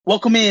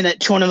Welcome in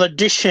to another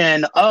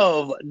edition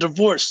of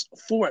Divorce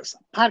Force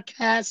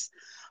Podcast.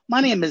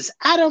 My name is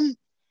Adam,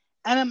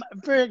 and I'm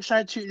very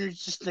excited to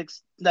introduce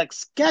this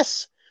next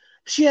guest.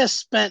 She has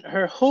spent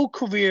her whole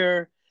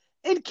career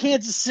in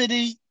Kansas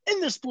City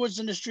in the sports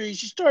industry.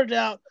 She started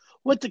out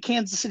with the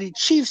Kansas City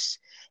Chiefs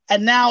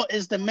and now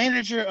is the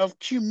manager of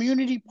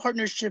community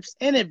partnerships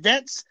and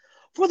events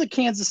for the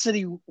Kansas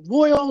City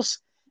Royals.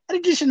 In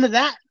addition to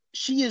that,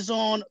 she is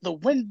on the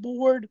Win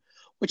Board,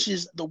 which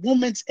is the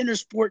Women's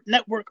Intersport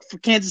Network for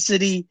Kansas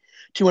City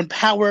to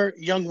empower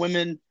young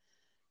women.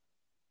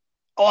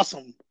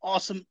 Awesome.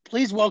 Awesome.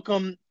 Please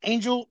welcome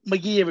Angel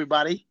McGee,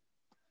 everybody.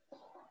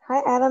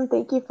 Hi, Adam.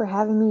 Thank you for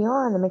having me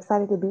on. I'm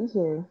excited to be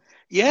here.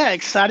 Yeah,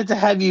 excited to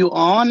have you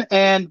on.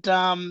 And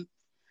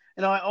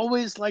I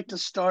always like to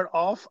start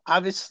off,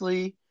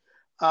 obviously,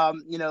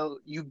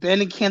 you've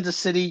been in Kansas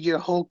City your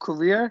whole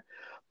career,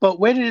 but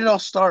where did it all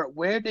start?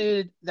 Where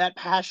did that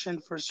passion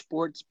for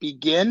sports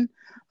begin?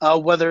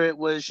 Whether it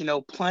was,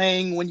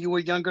 playing when you were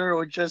younger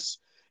or just,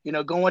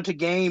 going to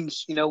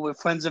games, with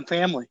friends and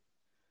family.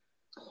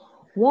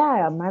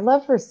 Yeah, my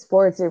love for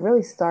sports, it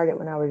really started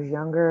when I was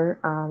younger.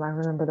 I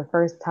remember the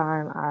first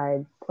time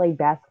I played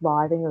basketball,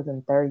 I think it was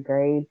in third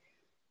grade.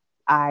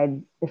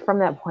 I, from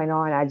that point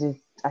on,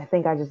 I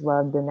think I just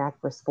loved the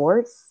knack for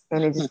sports,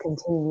 and it just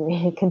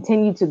continued, it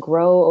continued to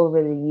grow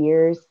over the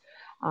years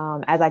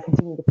as I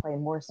continued to play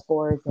more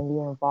sports and be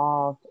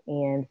involved.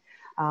 And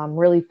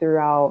really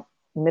throughout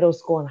middle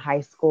school and high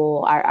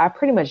school, I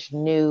pretty much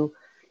knew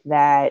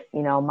that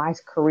my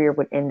career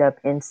would end up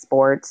in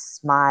sports.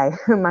 My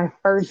my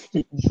first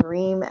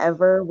dream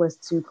ever was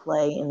to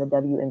play in the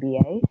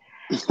WNBA,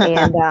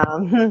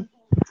 and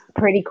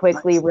pretty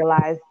quickly Nice.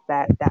 realized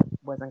that that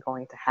wasn't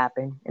going to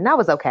happen, and that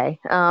was okay.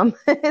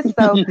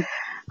 So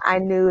I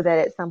knew that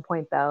at some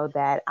point, though,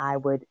 that I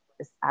would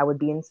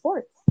be in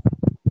sports.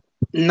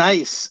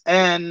 Nice.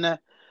 And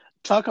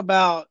talk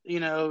about,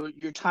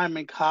 your time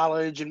in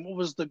college and what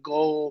was the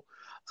goal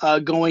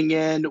going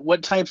in?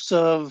 What types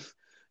of,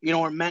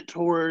 or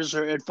mentors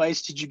or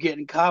advice did you get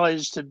in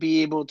college to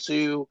be able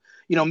to,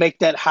 make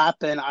that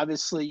happen?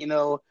 Obviously,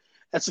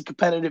 that's a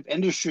competitive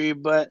industry,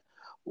 but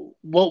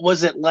what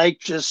was it like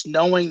just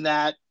knowing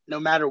that no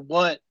matter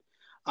what,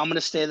 I'm going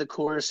to stay the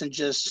course and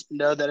just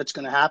know that it's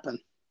going to happen?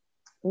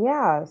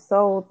 Yeah.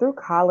 So through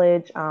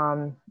college,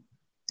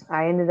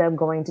 I ended up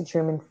going to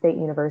Truman State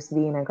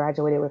University, and I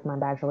graduated with my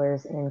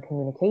bachelor's in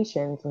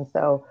communications. And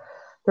so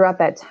throughout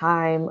that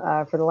time,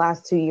 for the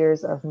last 2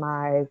 years of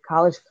my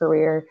college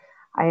career,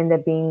 I ended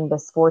up being the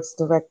sports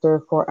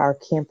director for our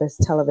campus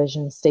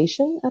television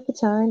station at the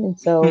time. And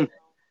so,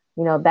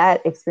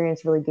 that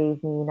experience really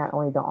gave me not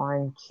only the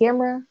on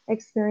camera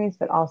experience,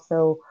 but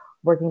also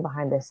working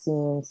behind the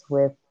scenes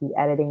with the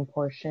editing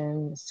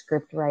portion,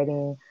 script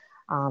writing,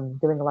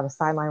 doing a lot of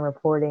sideline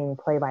reporting,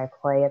 play by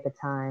play at the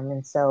time.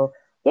 And so,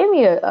 gave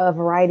me a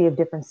variety of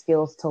different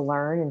skills to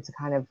learn and to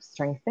kind of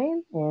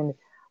strengthen. And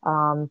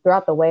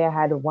throughout the way, I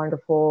had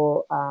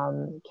wonderful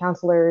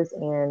counselors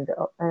and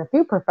a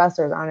few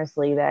professors,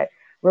 honestly, that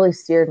really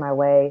steered my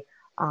way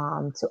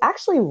to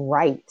actually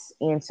write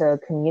and to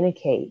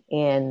communicate.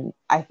 And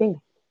I think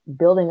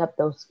building up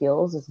those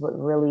skills is what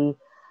really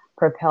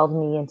propelled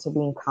me into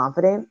being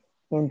confident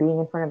and being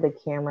in front of the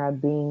camera,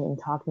 being and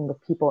talking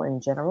with people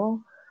in general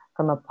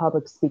from a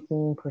public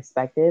speaking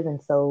perspective.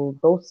 And so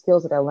those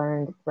skills that I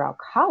learned throughout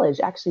college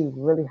actually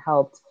really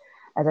helped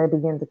as I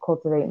began to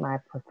cultivate my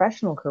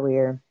professional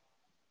career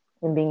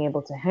and being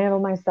able to handle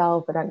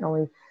myself, but not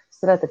only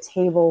sit at the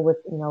table with,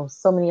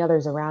 so many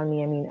others around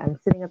me. I mean, I'm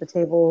sitting at the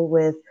table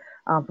with,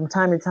 from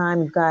time to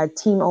time, you've got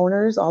team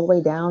owners all the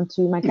way down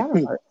to my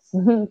counterparts.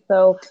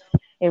 So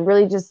it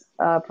really just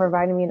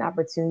provided me an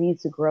opportunity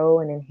to grow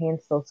and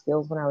enhance those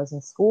skills when I was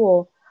in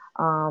school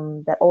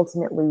that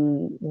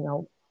ultimately,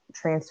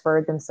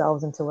 transferred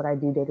themselves into what I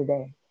do day to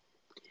day.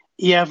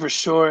 Yeah, for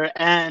sure.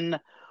 And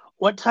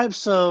what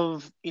types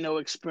of,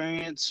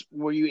 experience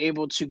were you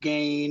able to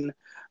gain?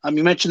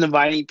 You mentioned the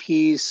Viney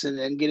piece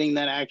and getting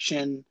that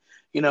action,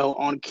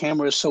 on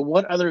camera. So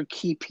what other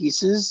key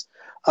pieces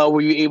were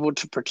you able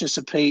to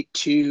participate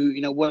to,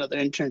 what other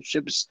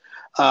internships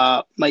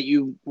might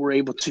you were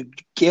able to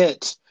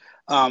get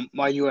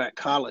while you were at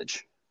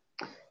college?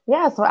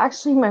 Yeah, so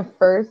actually, my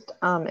first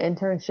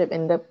internship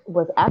ended up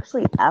was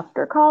actually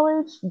after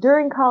college.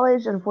 During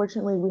college,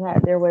 unfortunately,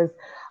 there was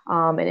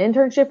an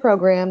internship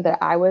program that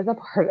I was a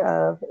part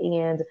of,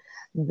 and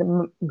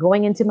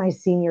going into my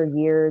senior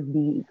year,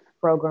 the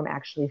program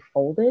actually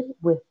folded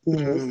with the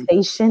news Mm.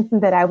 station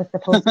that I was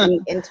supposed to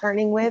be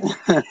interning with.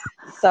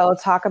 So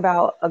talk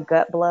about a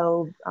gut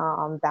blow.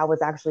 That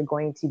was actually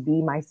going to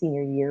be my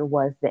senior year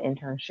was the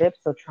internship.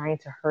 So trying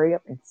to hurry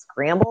up and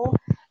scramble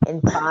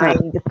and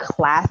find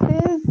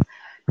classes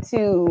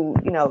to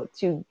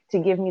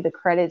give me the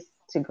credits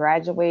to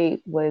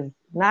graduate was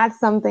not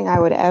something I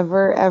would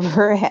ever,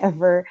 ever,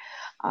 ever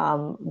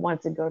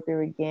want to go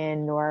through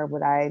again, nor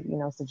would I,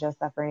 suggest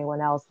that for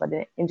anyone else. But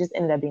it just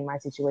ended up being my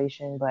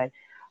situation. But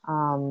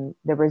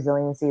the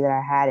resiliency that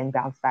I had and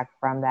bounced back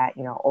from that,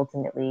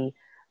 ultimately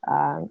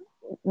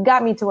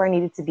got me to where I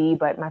needed to be.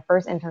 But my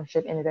first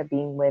internship ended up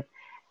being with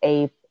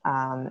a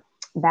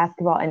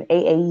basketball, an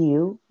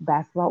AAU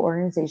basketball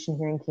organization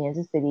here in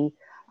Kansas City,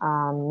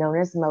 known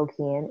as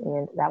MoCan,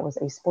 and that was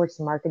a sports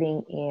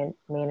marketing and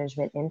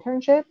management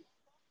internship.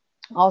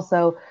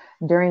 Also,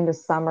 during the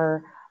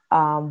summer,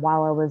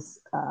 while I was,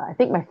 I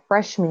think, my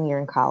freshman year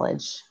in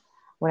college,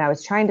 when I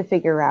was trying to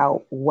figure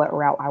out what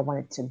route I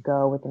wanted to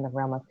go within the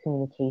realm of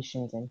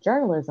communications and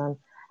journalism,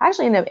 I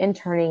actually ended up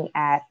interning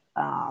at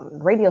a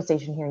radio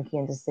station here in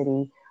Kansas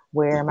City,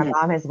 where my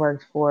mom has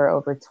worked for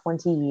over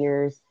 20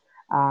 years.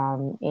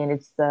 And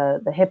it's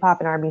the hip hop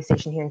and R&B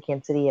station here in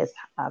Kansas City. It's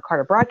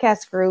Carter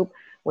Broadcast Group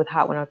with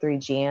Hot 103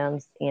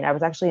 Jams. And I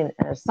was actually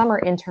a summer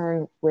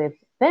intern with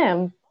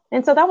them.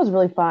 And so that was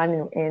really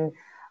fun, and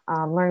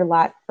learned a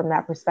lot from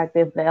that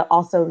perspective. But it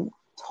also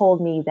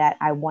told me that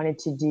I wanted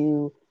to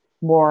do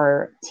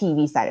more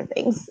TV side of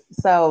things.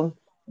 So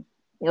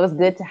it was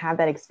good to have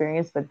that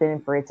experience, but then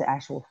for it to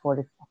actually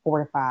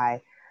fortify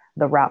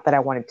the route that I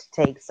wanted to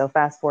take. So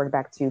fast forward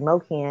back to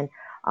MoCan,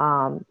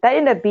 that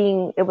ended up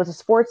being, it was a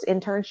sports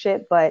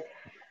internship, but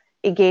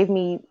it gave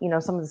me,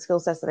 some of the skill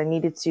sets that I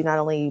needed to not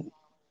only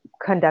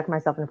conduct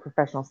myself in a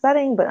professional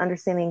setting, but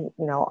understanding,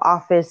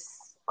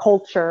 office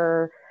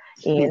culture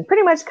and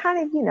pretty much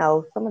kind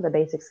of, some of the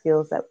basic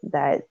skills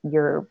that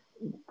your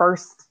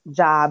first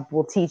job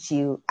will teach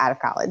you out of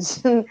college.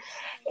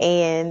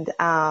 And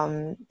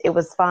it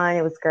was fun.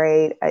 It was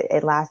great.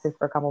 It lasted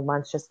for a couple of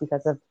months just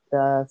because of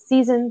the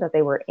season that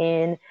they were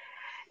in.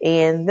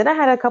 And then I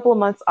had a couple of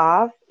months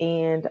off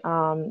and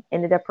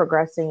ended up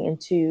progressing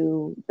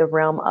into the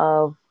realm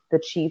of the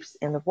Chiefs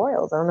and the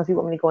Royals. I don't know if you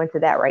want me to go into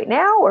that right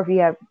now or if you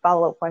have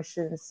follow-up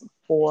questions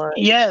for.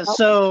 Yeah,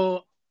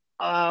 so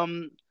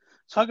um,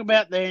 talk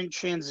about the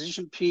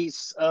transition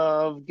piece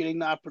of getting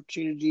the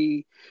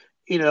opportunity.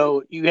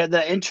 You had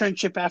that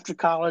internship after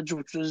college,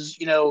 which was,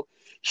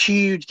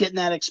 huge. Getting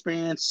that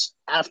experience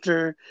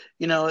after,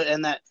 and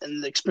the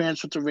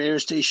experience with the radio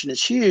station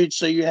is huge.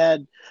 So you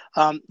had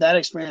that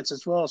experience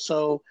as well.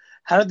 So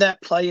how did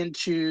that play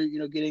into,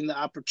 getting the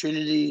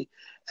opportunity?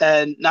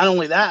 And not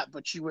only that,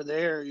 but you were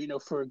there,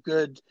 for a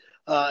good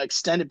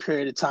extended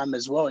period of time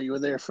as well. You were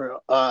there for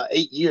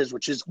 8 years,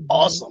 which is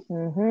awesome.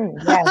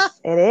 Yes,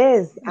 it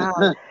is.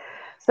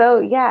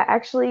 So yeah,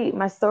 actually,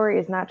 my story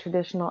is not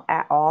traditional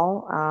at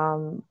all.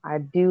 I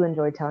do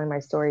enjoy telling my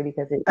story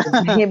because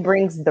it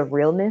brings the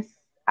realness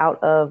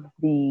out of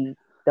the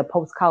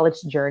post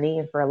college journey,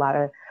 and for a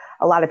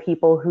lot of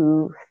people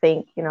who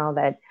think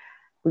that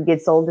we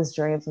get sold this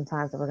dream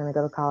sometimes that we're going to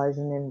go to college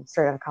and then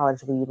straight out of college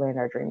we land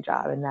our dream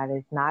job, and that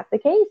is not the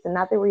case and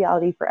not the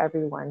reality for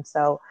everyone.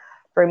 So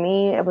for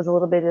me, it was a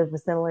little bit of a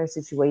similar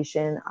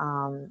situation.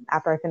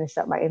 After I finished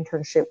up my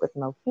internship with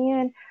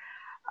MoCan,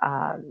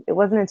 it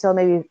wasn't until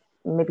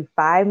maybe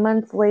 5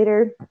 months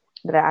later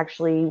that I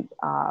actually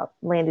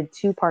landed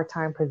two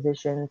part-time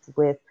positions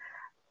with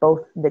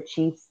both the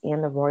Chiefs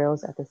and the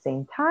Royals at the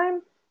same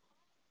time.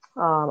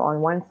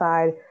 On one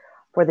side,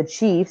 for the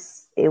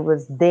Chiefs, it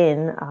was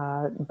then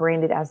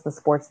branded as the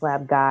Sports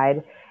Lab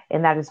Guide,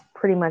 and that is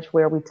pretty much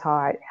where we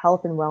taught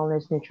health and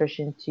wellness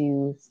nutrition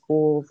to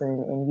schools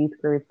and youth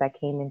groups that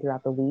came in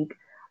throughout the week.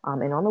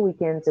 And on the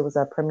weekends, it was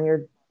a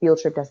premier field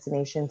trip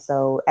destination,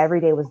 so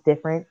every day was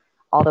different.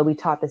 Although we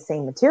taught the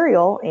same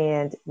material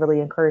and really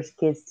encouraged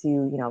kids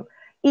to,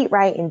 eat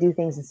right and do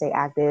things and stay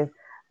active,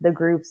 the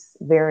groups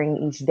varying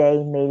each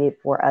day made it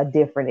for a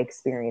different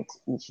experience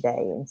each day.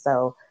 And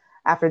so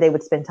after they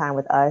would spend time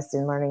with us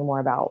and learning more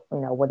about,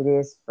 what it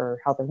is for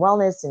health and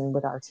wellness and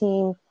with our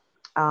team,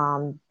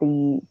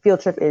 the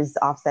field trip is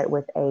offset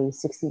with a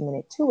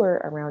 60-minute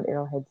tour around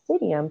Arrowhead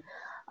Stadium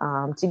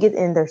to get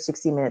in their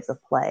 60 minutes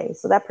of play.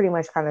 So that pretty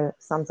much kind of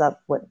sums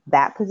up what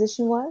that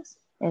position was.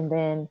 And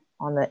then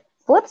on the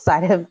flip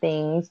side of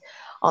things,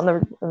 on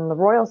the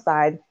Royal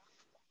side,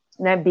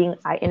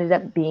 I ended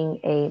up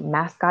being a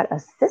mascot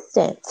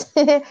assistant,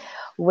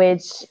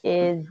 which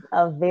is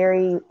a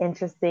very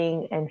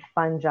interesting and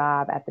fun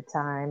job at the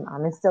time.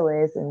 It still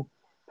is, and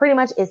pretty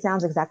much it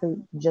sounds exactly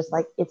just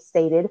like it's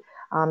stated.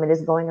 It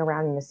is going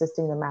around and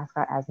assisting the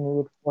mascot as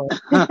needed for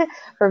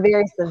for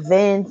various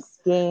events,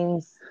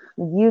 games,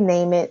 you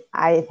name it.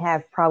 I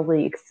have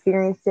probably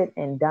experienced it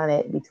and done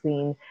it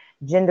between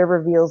gender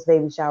reveals,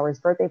 baby showers,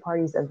 birthday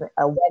parties,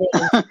 a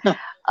wedding,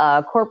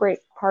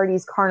 corporate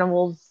parties,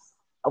 carnivals.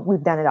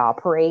 We've done it all,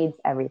 parades,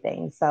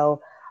 everything.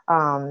 So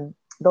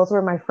those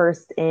were my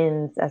first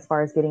ins as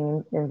far as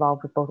getting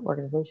involved with both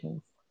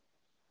organizations.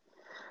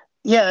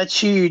 Yeah, that's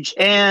huge.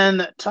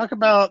 And talk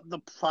about the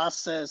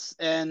process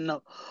and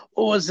what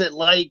was it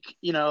like,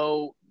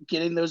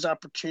 getting those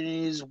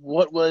opportunities?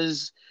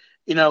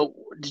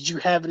 Did you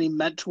have any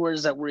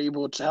mentors that were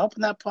able to help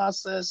in that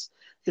process?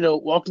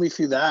 Walk me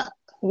through that.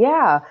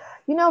 Yeah,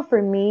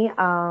 for me, it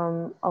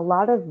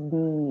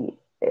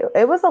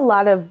was a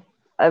lot of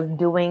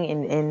doing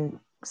and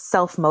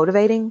self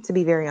motivating, to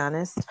be very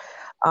honest,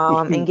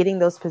 and getting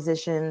those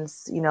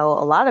positions. A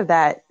lot of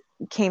that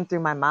came through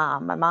my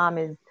mom. My mom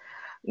is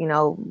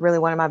really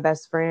one of my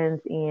best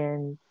friends,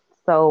 and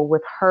So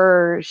with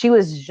her, she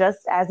was just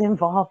as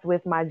involved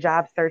with my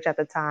job search at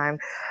the time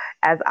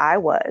as I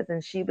was.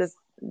 And she was,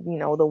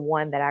 the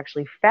one that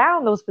actually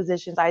found those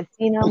positions. I'd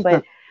seen them,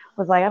 but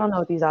was like, I don't know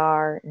what these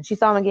are. And she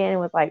saw them again and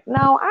was like,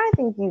 no, I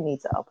think you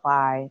need to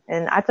apply.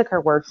 And I took her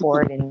word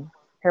for it. And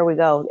here we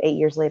go. 8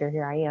 years later,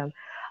 here I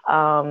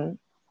am.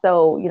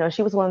 So,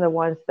 she was one of the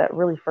ones that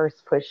really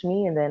first pushed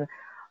me. And then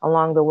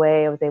along the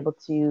way, I was able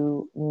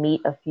to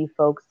meet a few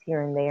folks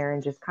here and there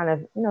and just kind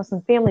of,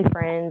 some family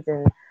friends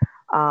and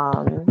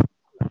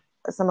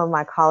some of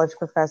my college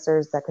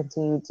professors that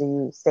continued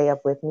to stay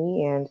up with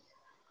me. And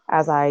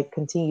as I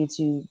continue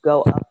to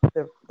go up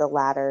the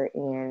ladder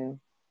and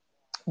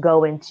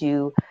go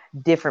into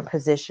different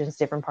positions,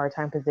 different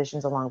part-time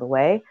positions along the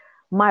way,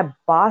 my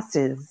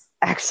bosses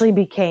actually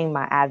became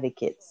my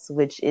advocates,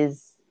 which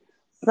is,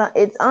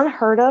 it's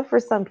unheard of for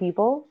some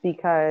people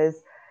because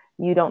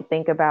you don't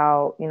think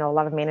about, a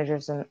lot of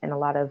managers and a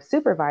lot of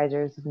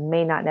supervisors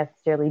may not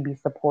necessarily be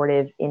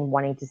supportive in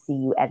wanting to see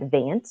you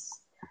advance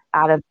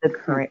out of the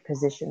current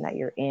position that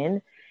you're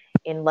in.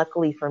 And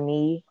luckily for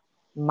me,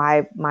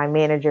 my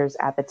managers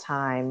at the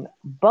time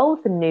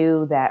both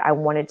knew that I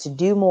wanted to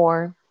do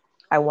more,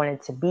 I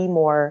wanted to be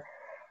more,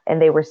 and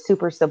they were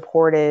super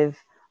supportive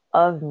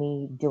of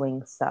me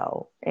doing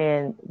so.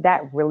 And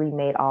that really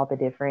made all the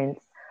difference.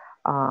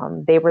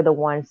 They were the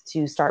ones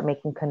to start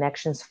making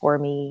connections for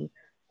me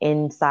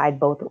inside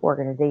both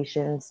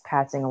organizations,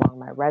 passing along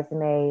my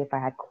resume. If I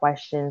had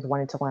questions,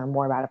 wanted to learn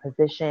more about a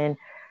position,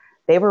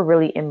 they were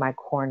really in my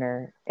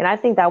corner. And I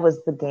think that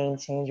was the game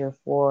changer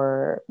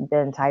for the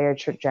entire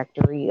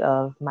trajectory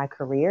of my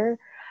career,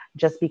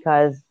 just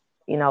because,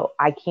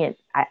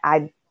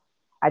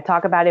 I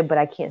talk about it, but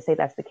I can't say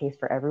that's the case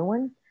for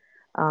everyone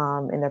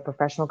in their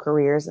professional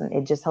careers. And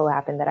it just so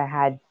happened that I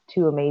had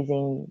two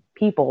amazing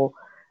people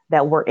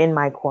that were in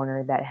my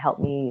corner that helped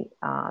me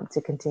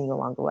to continue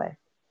along the way.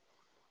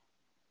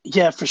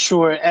 Yeah, for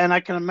sure. And I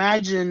can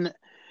imagine,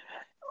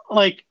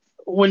 like,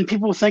 when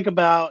people think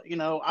about,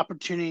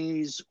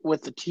 opportunities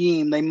with the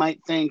team, they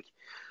might think,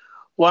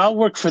 well, I'll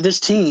work for this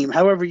team.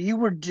 However, you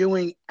were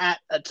doing at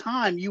a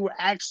time, you were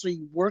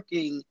actually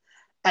working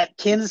at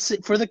Kansas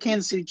City for the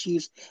Kansas City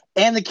Chiefs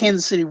and the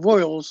Kansas City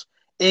Royals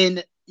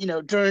in,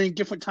 during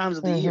different times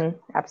of the year.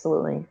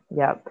 Absolutely.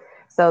 Yep.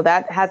 So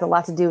that has a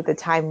lot to do with the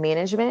time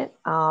management.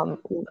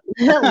 Luckily,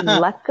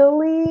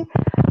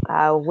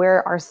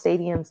 where our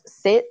stadiums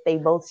sit, they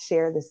both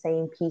share the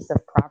same piece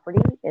of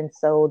property. And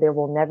so there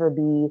will never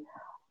be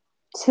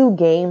two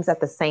games at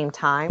the same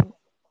time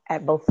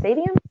at both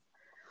stadiums.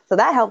 So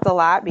that helped a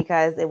lot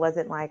because it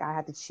wasn't like I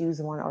had to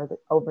choose one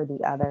over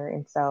the other.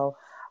 And so,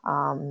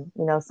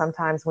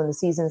 sometimes when the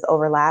seasons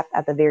overlap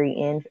at the very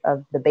end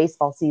of the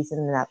baseball season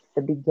and at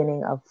the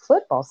beginning of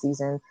football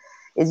season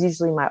is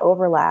usually my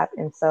overlap.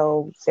 And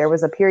so there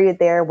was a period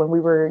there when we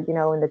were,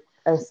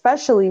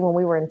 especially when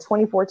we were in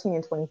 2014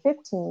 and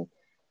 2015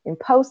 in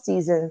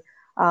postseason,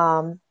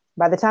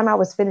 by the time I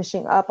was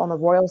finishing up on the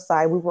Royals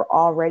side, we were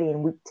already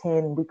in week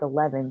 10, week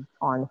 11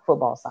 on the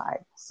football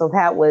side. So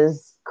that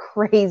was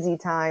crazy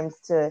times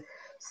to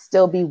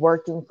still be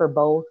working for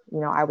both.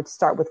 I would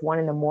start with one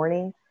in the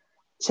morning,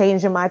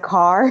 change in my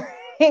car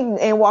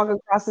and walk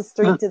across the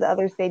street to the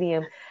other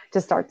stadium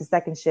to start the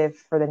second shift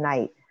for the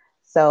night.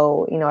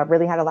 So, it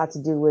really had a lot to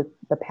do with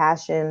the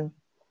passion,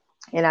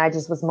 and I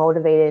just was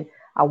motivated.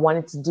 I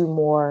wanted to do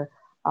more,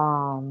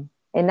 and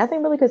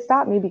nothing really could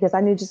stop me because I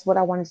knew just what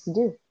I wanted to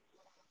do.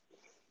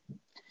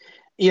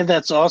 Yeah,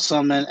 that's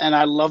awesome. And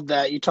I love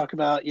that. You talk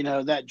about,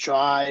 that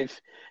drive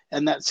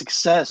and that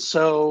success.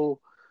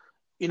 So,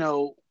 you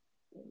know,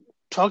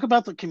 talk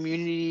about the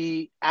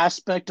community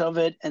aspect of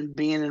it and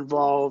being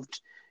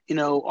involved,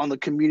 on the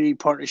community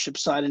partnership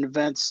side and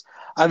events.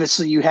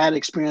 Obviously, you had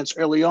experience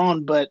early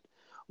on, but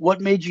what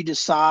made you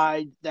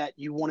decide that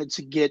you wanted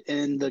to get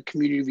in the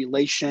community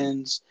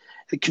relations,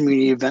 the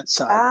community event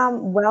side?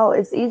 Well,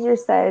 it's easier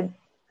said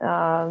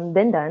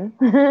than done.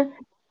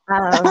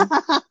 um,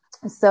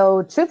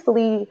 So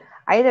truthfully,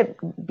 I ended up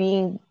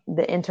being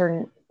the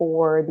intern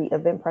for the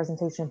event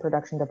presentation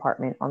production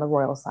department on the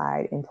Royal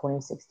side in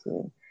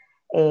 2016.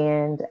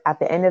 And at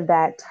the end of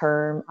that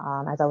term,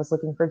 as I was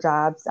looking for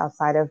jobs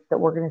outside of the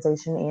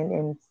organization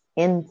and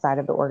inside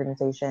of the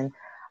organization,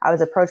 I was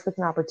approached with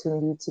an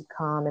opportunity to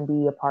come and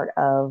be a part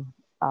of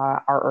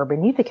our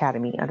Urban Youth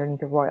Academy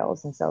underneath the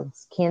Royals. And so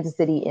it's Kansas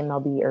City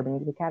MLB Urban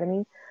Youth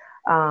Academy.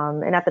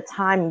 And at the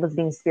time, it was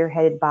being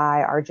spearheaded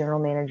by our general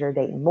manager,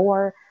 Dayton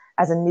Moore,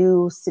 as a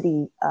new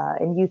city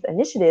and youth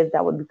initiative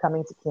that would be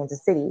coming to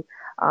Kansas City.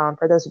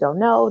 For those who don't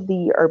know,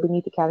 the Urban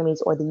Youth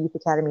Academies or the Youth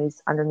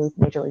Academies underneath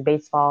Major League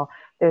Baseball,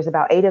 there's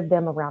about 8 of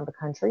them around the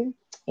country,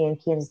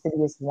 and Kansas City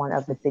is one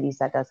of the cities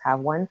that does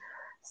have one.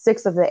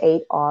 6 of the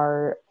 8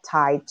 are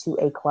tied to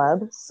a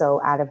club.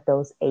 So out of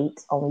those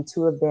 8, only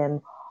 2 of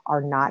them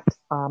are not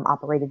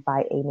operated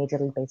by a Major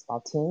League Baseball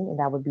team, and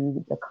that would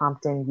be the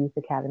Compton Youth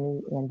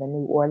Academy and the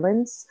New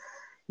Orleans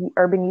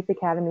Urban Youth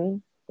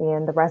Academy.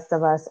 And the rest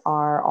of us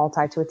are all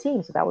tied to a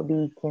team. So that would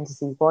be Kansas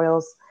City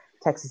Royals,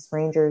 Texas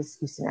Rangers,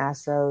 Houston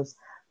Astros,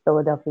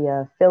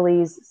 Philadelphia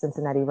Phillies,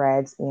 Cincinnati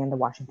Reds, and the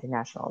Washington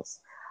Nationals.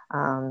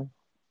 Um,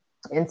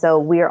 and so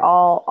we are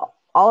all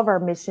of our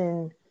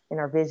mission and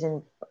our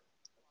vision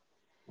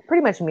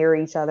pretty much mirror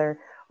each other.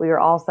 We are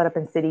all set up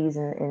in cities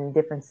and in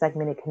different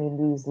segmented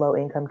communities, low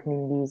income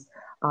communities,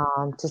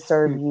 to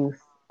serve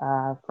youth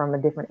from a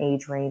different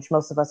age range.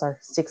 Most of us are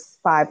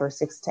 5 or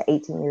 6 to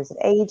 18 years of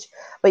age,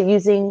 but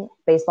using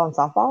baseball and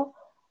softball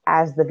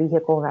as the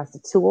vehicle and as the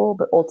tool,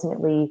 but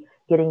ultimately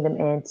getting them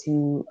in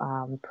to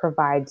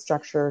provide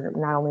structure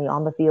not only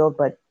on the field,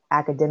 but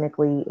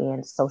academically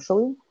and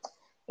socially.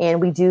 And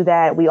we do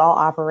that. We all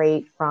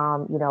operate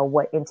from,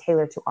 what and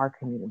tailor to our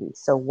community.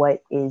 So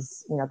what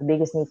is, the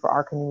biggest need for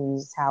our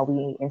community is how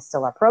we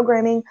instill our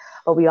programming,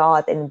 but we all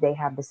at the end of the day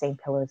have the same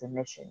pillars and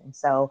mission. And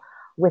so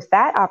with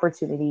that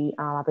opportunity,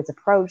 I was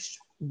approached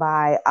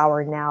by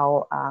our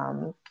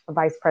now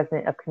vice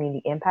president of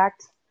community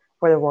impact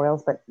for the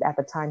Royals, but at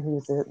the time he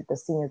was the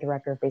senior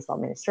director of baseball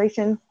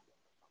administration.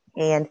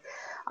 And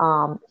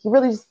he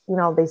really just,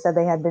 they said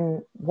they had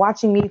been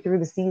watching me through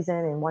the season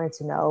and wanted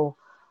to know,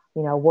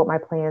 what my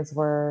plans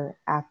were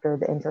after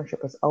the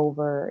internship was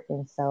over.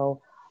 And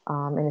so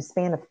in a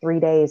span of 3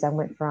 days, I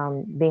went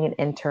from being an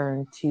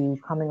intern to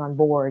coming on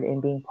board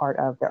and being part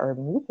of the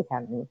Urban Youth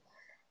Academy.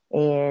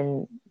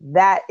 And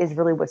that is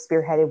really what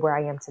spearheaded where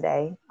I am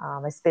today.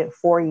 I spent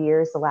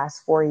the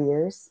last 4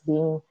 years,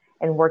 being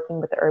and working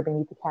with the Urban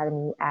Youth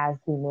Academy as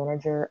the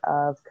manager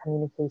of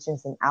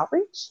communications and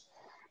outreach.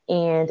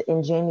 And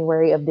in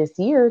January of this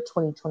year,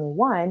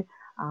 2021,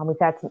 we've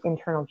had some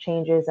internal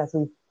changes as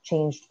we've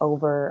changed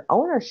over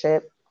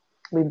ownership.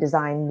 We've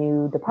designed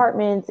new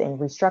departments and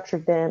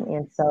restructured them.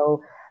 And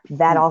so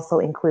that also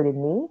included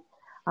me.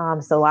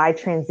 So I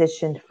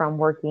transitioned from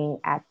working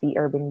at the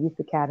Urban Youth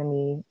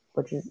Academy,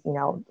 which is,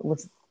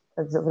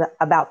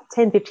 about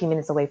 10, 15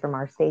 minutes away from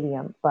our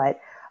stadium.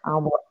 But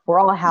we're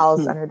all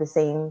housed under the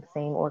same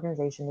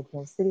organization, the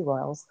Kansas City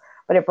Royals.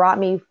 But it brought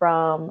me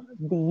from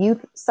the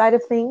youth side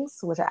of things,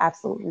 which I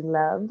absolutely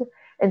loved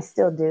and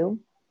still do,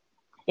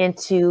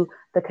 into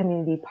the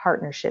community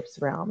partnerships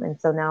realm. And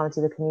so now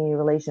into the community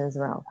relations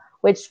realm,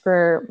 which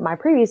for my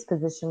previous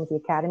position with the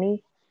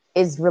Academy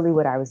is really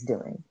what I was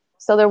doing.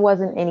 So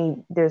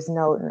there's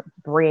no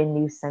brand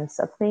new sense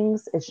of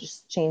things. It's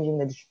just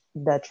changing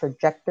the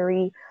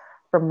trajectory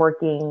from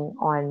working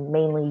on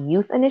mainly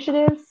youth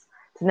initiatives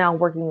to now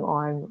working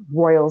on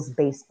Royals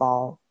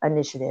baseball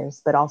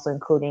initiatives, but also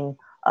including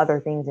other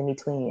things in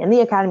between. And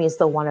the Academy is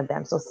still one of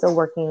them. So still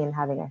working and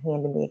having a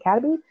hand in the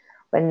Academy,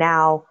 but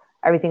now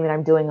everything that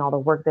I'm doing, all the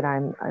work that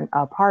I'm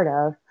a part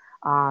of,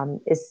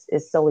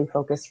 is solely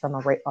focused from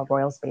a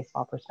Royals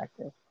baseball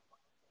perspective.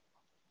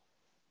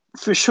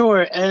 For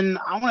sure. And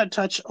I want to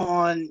touch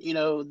on,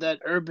 that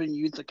Urban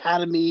Youth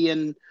Academy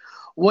and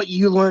what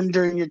you learned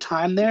during your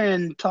time there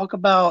and talk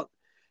about,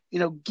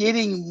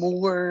 getting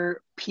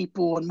more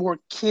people and more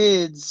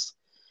kids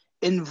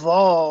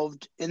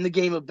involved in the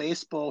game of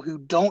baseball who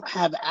don't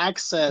have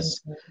access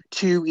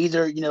to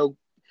either,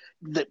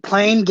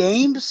 playing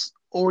games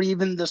or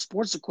even the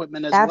sports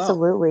equipment as well.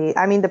 Absolutely.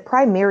 I mean, the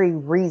primary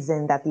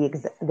reason that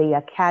the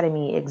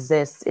Academy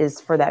exists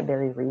is for that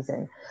very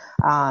reason.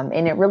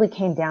 And it really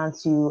came down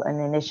to an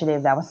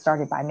initiative that was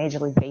started by Major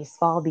League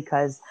Baseball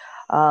because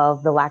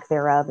of the lack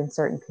thereof in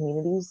certain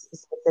communities,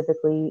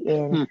 specifically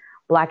in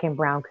Black and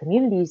Brown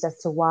communities, as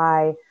to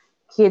why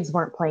kids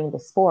weren't playing the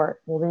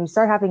sport. Well, then you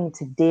start having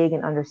to dig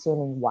and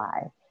understanding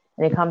why.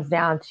 And it comes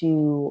down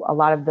to a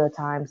lot of the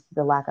times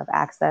the lack of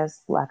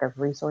access, lack of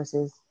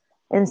resources,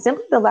 and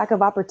simply the lack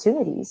of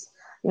opportunities.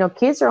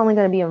 Kids are only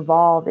going to be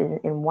involved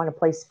and want to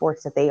play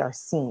sports that they are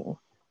seeing.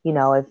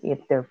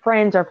 If their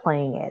friends are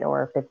playing it,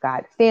 or if they've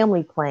got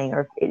family playing,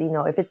 or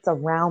if it's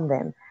around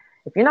them.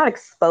 If you're not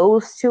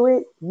exposed to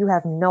it, you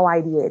have no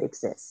idea it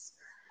exists.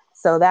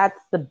 So that's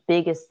the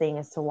biggest thing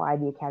as to why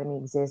the Academy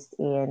exists,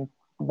 and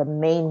the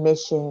main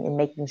mission in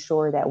making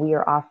sure that we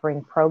are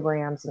offering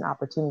programs and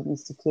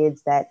opportunities to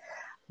kids that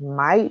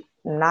might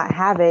not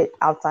have it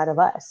outside of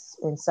us.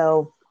 And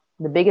so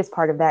the biggest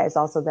part of that is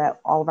also that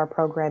all of our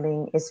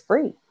programming is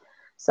free.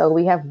 So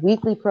we have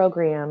weekly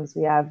programs,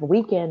 we have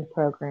weekend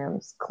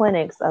programs,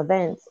 clinics,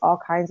 events, all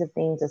kinds of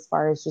things as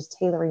far as just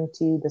tailoring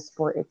to the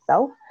sport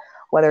itself,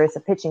 whether it's a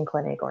pitching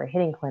clinic or a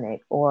hitting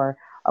clinic or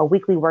a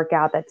weekly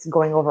workout that's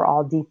going over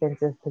all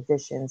defensive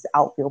positions,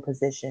 outfield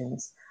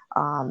positions.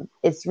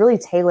 It's really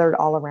tailored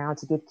all around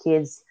to give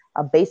kids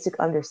a basic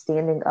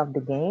understanding of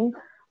the game,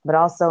 but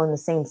also in the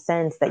same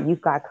sense that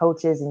you've got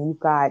coaches and you've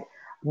got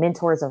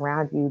mentors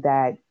around you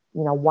that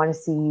want to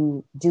see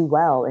you do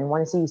well and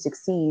want to see you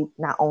succeed,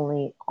 not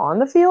only on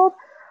the field,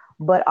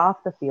 but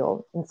off the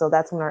field. And so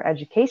that's when our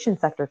education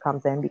sector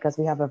comes in, because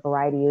we have a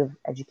variety of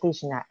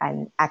education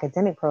and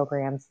academic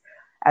programs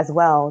as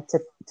well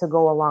to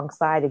go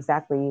alongside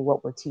exactly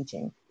what we're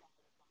teaching.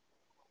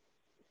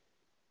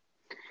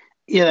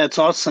 Yeah, that's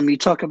awesome. You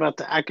talk about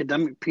the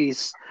academic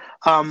piece.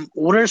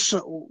 What are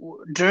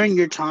during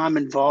your time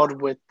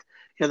involved with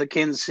the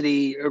Kansas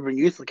City Urban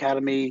Youth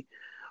Academy?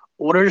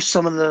 What are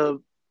some of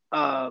the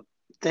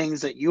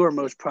things that you are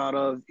most proud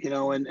of,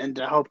 and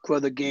to help grow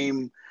the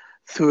game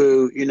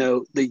through,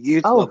 the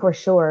youth Oh, level. for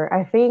sure.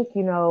 I think,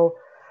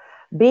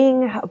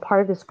 being a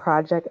part of this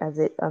project as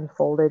it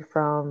unfolded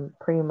from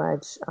pretty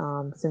much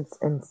since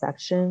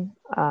inception,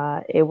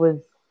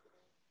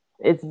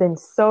 it's been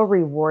so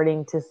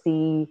rewarding to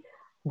see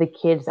the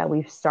kids that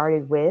we've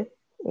started with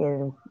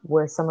and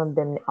where some of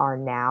them are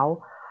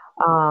now.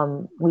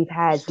 We've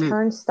had Hmm.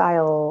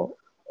 turnstile,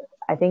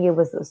 I think it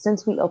was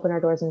since we opened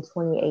our doors in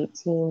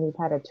 2018, we've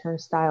had a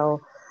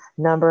turnstile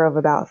number of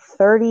about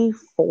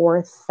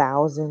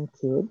 34,000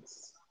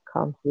 kids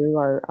come through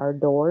our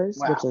doors,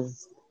 which Wow.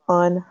 is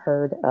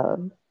unheard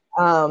of.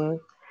 Um,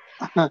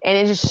 and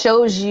it just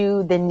shows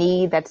you the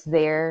need that's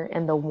there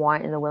and the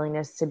want and the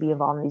willingness to be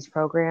involved in these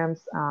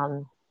programs.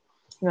 I'm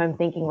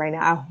thinking right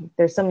now,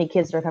 there's so many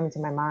kids that are coming to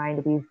my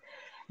mind. We've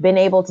been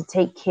able to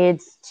take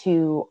kids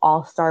to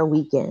All-Star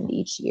Weekend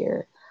each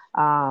year.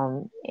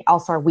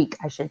 All-Star Week,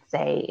 I should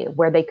say,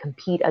 where they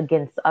compete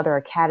against other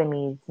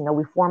academies.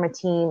 We form a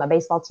team, a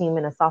baseball team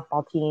and a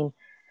softball team,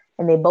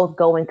 and they both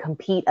go and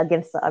compete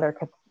against the other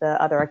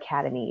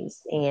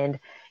academies. And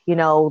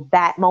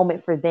that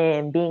moment for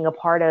them being a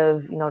part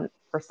of,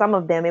 for some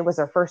of them, it was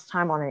their first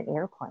time on an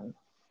airplane.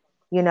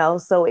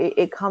 So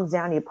it comes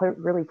down,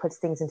 really puts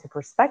things into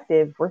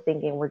perspective. We're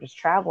thinking we're just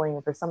traveling,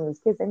 and for some of these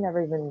kids, they've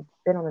never even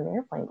been on an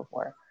airplane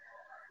before.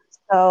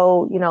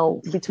 So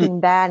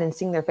between that and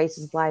seeing their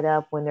faces light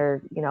up when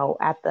they're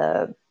at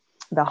the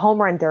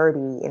home run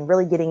derby and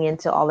really getting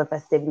into all the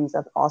festivities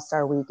of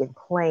All-Star Week and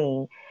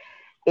playing,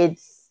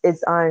 it's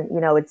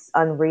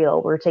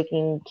unreal. We're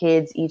taking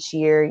kids each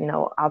year,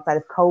 outside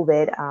of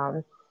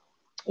COVID.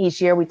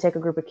 Each year we take a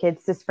group of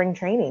kids to spring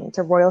training,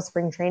 to Royal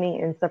Spring Training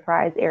in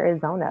Surprise,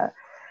 Arizona.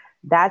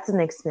 That's an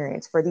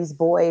experience for these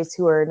boys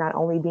who are not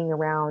only being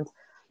around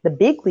the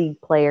big league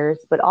players,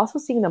 but also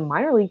seeing the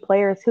minor league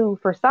players who,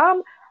 for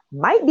some,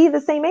 might be the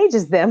same age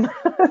as them.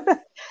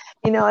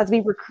 As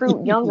we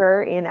recruit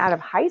younger and out of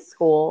high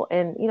school.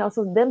 And,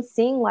 so them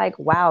seeing like,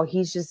 wow,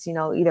 he's just,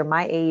 either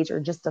my age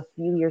or just a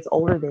few years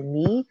older than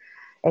me.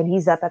 And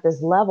he's up at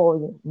this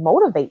level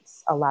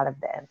motivates a lot of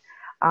them.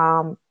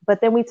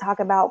 But then we talk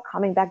about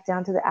coming back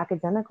down to the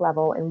academic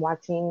level and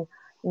watching,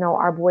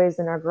 our boys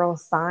and our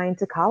girls sign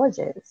to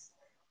colleges,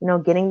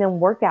 getting them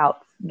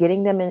workouts,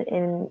 getting them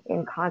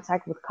in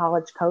contact with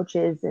college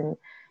coaches and,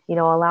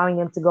 allowing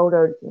them to go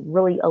to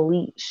really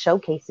elite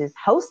showcases,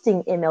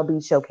 hosting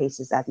MLB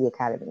showcases at the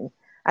academy.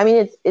 I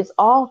mean, it's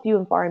all few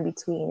and far in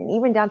between. And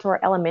even down to our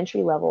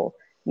elementary level,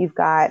 you've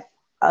got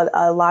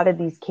a lot of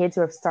these kids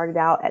who have started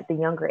out at the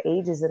younger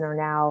ages and are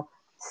now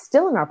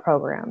still in our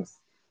programs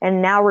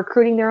and now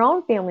recruiting their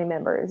own family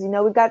members.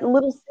 We've got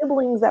little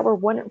siblings that were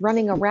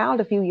running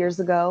around a few years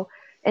ago,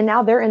 and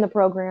now they're in the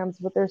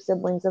programs with their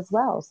siblings as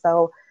well.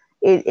 So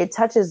it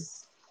touches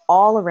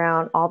all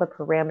around all the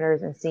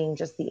parameters and seeing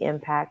just the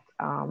impact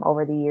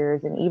over the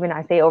years. And even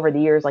I say over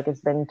the years, like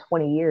it's been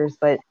 20 years,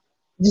 but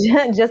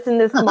just in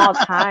this small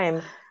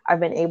time, I've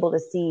been able to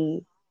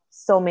see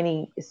so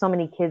many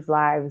kids'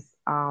 lives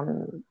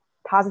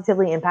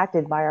positively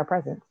impacted by our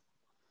presence.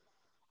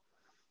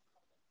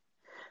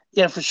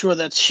 Yeah, for sure.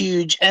 That's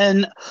huge.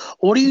 And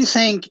what do you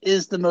think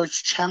is the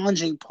most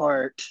challenging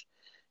part,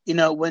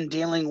 when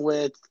dealing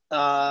with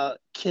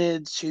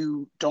kids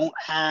who don't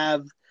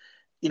have,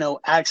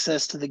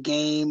 access to the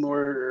game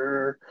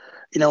or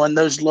in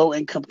those low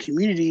income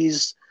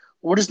communities?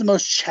 What is the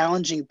most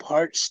challenging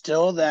part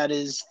still that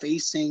is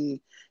facing,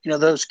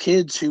 those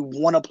kids who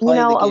want to play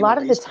the A game lot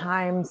of of the baseball?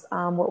 times,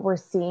 what we're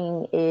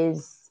seeing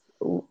is,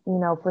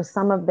 for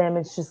some of them,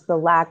 it's just the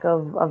lack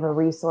of a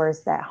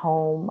resource at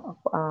home.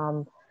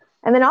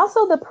 And then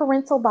also the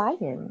parental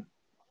buy-in.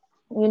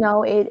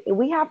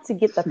 We have to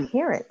get the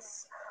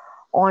parents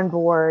on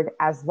board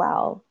as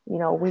well.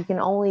 We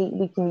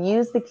can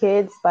use the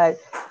kids, but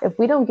if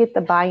we don't get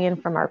the buy-in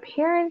from our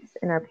parents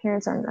and our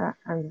parents are not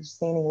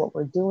understanding what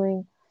we're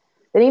doing,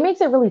 then it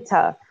makes it really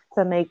tough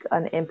to make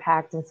an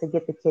impact and to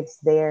get the kids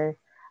there.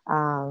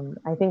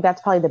 I think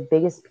that's probably the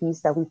biggest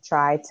piece that we've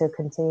tried to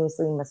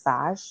continuously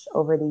massage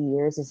over the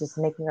years is just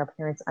making our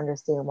parents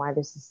understand why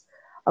this is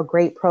a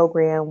great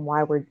program,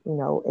 why we're,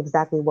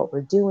 exactly what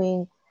we're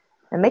doing,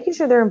 and making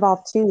sure they're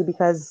involved too,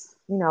 because,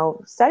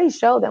 studies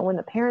show that when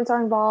the parents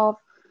are involved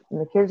and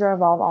the kids are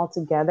involved all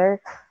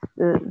together,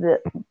 the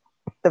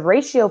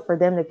ratio for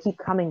them to keep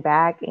coming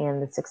back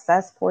and the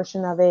success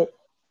portion of it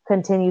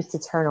continues to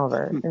turn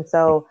over. And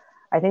so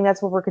I think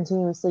that's what we're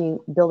continuously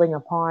building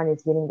upon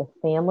is getting the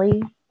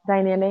family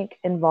dynamic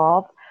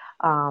involved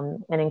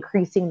and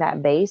increasing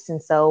that base.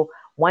 And so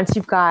once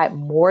you've got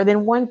more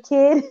than one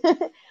kid,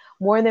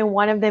 more than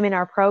one of them in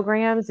our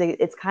programs,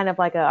 it's kind of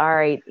like all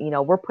right,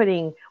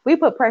 we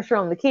put pressure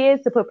on the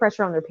kids to put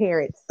pressure on their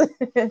parents.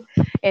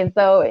 And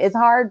so it's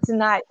hard to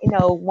not,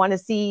 want to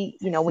see,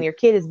 when your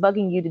kid is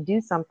bugging you to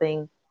do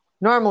something,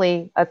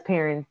 normally as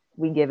parents,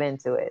 we give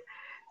into it.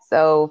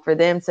 So for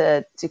them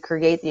to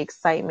create the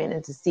excitement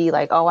and to see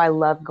like, oh, I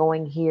love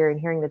going here and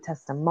hearing the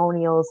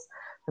testimonials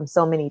from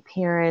so many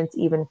parents,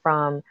 even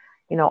from,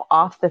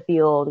 off the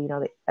field,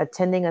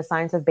 attending a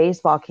science of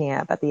baseball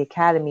camp at the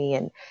academy.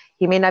 And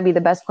he may not be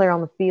the best player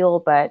on the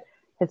field, but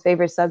his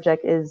favorite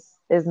subject is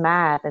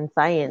math and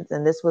science,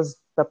 and this was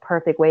the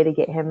perfect way to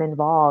get him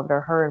involved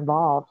or her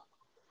involved.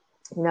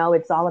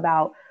 It's all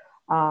about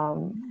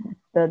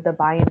the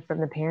buy-in from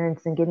the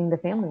parents and getting the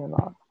family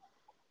involved.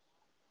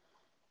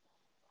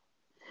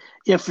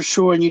 Yeah, for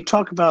sure. And you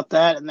talk about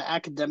that and the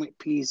academic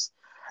piece.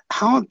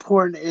 How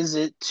important is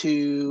it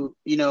to,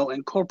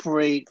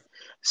 incorporate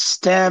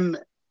STEM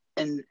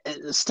and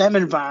the STEM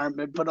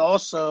environment, but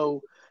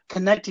also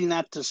connecting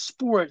that to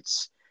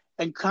sports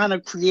and kind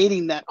of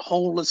creating that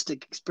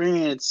holistic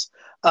experience,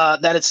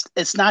 that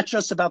it's not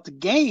just about the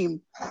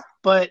game,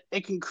 but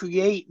it can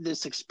create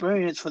this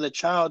experience for the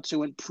child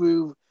to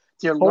improve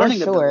their For learning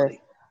sure.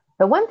 ability.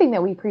 The one thing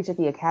that we preach at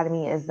the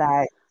academy is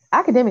that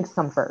academics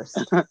come first,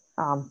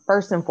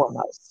 first and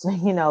foremost.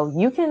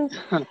 You can,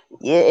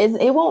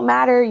 it won't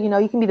matter.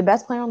 You can be the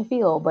best player on the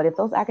field, but if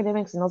those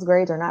academics and those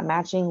grades are not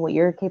matching what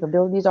your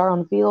capabilities are on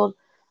the field,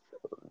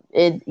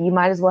 you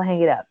might as well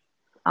hang it up.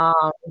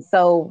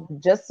 So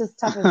just as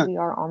tough as we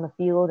are on the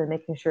field and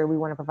making sure we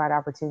want to provide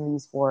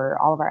opportunities for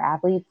all of our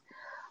athletes,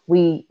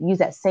 we use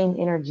that same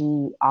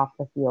energy off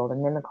the field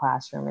and in the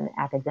classroom and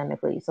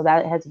academically. So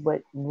that has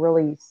what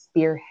really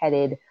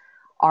spearheaded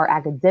our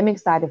academic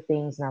side of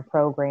things and our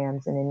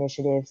programs and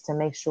initiatives to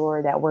make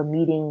sure that we're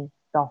meeting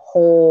the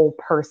whole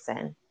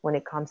person when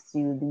it comes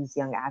to these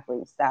young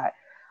athletes, that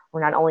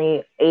we're not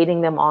only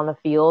aiding them on the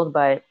field,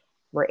 but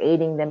we're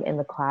aiding them in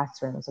the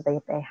classroom so they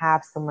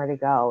have somewhere to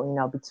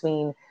go,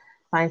 between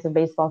science and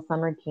baseball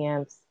summer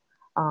camps,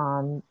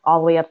 all the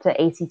way up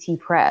to ACT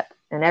prep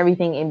and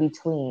everything in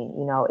between.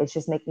 It's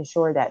just making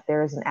sure that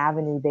there's an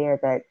avenue there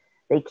that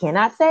they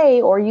cannot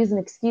say or use an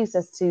excuse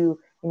as to,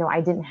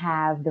 I didn't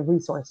have the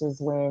resources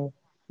when,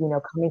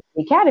 coming to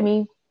the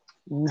academy,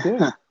 you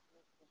did.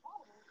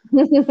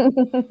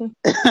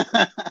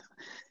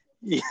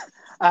 Yeah,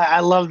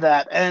 I love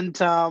that. And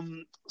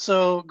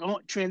so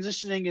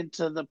transitioning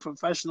into the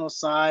professional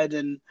side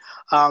and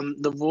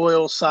the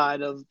royal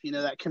side of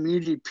that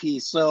community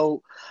piece.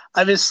 So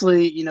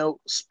obviously,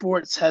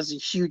 sports has a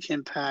huge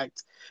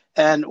impact,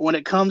 and when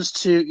it comes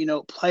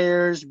to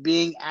players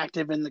being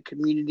active in the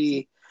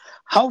community,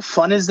 how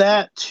fun is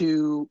that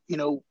to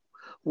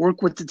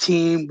work with the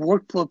team,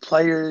 work with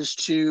players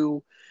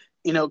to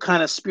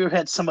kind of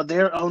spearhead some of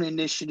their own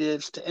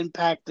initiatives to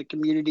impact the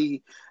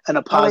community in a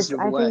Oh, it's. positive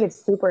I think way.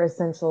 it's super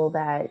essential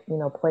that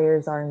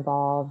players are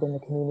involved in the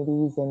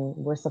communities, and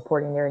we're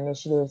supporting their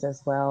initiatives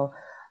as well.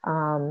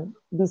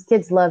 These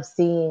kids love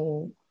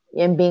seeing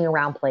and being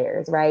around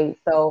players, right?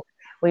 So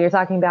when you're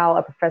talking about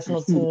a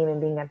professional team and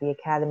being at the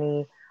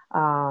academy,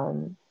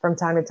 from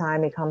time to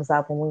time it comes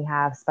up when we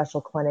have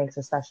special clinics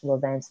or special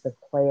events with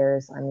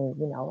players. I mean,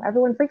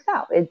 everyone freaks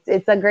out.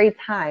 It's a great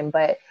time,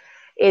 but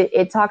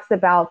it talks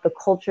about the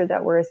culture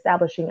that we're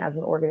establishing as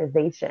an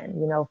organization.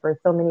 For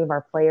so many of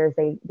our players,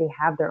 they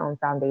have their own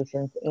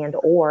foundations and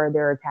or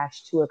they're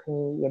attached to a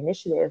community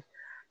initiative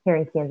here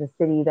in Kansas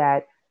City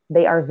that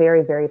they are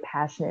very, very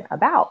passionate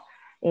about.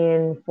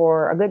 And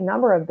for a good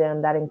number of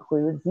them, that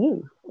includes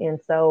youth. And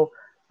so,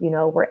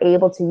 we're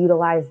able to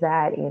utilize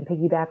that and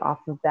piggyback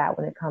off of that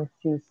when it comes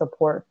to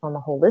support from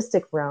a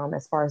holistic realm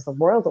as far as the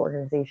Royals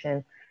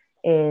organization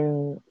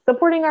in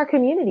supporting our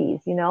communities.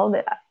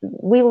 That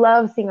we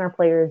love seeing our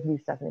players do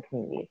stuff in the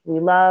communities. We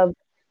love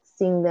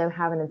seeing them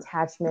have an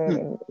attachment,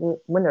 and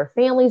when their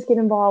families get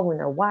involved, when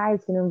their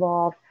wives get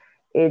involved,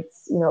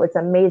 it's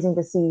amazing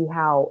to see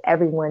how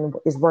everyone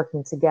is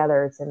working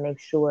together to make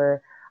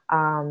sure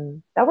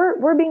that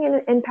we're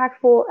being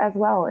impactful as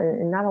well,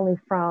 and not only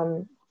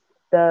from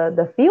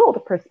the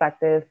field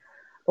perspective,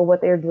 but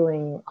what they're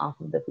doing off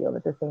of the field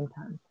at the same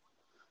time.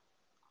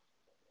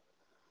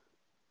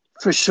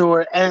 For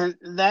sure. And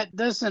that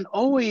doesn't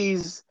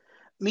always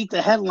meet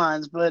the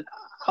headlines, but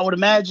I would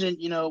imagine,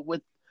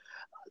 with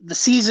the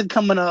season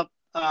coming up,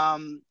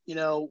 and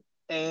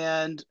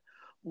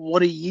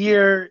what a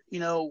year,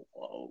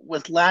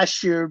 with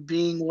last year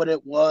being what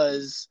it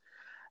was,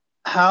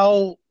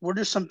 what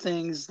are some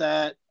things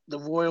that the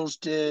Royals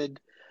did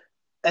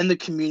and the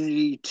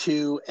community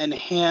to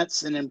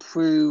enhance and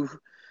improve,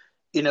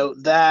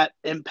 that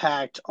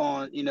impact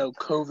on, You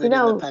COVID and the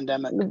know,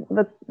 pandemic?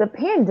 the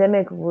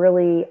pandemic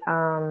really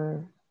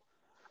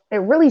it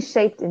really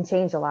shaped and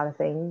changed a lot of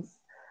things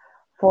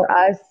for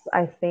us.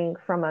 I think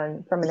from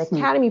an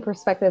academy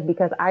perspective,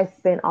 because I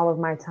spent all of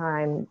my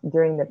time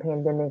during the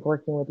pandemic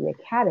working with the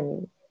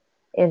academy.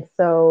 And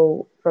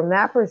so from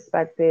that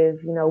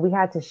perspective, we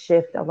had to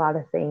shift a lot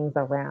of things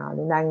around,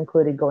 and that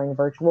included going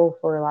virtual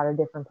for a lot of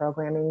different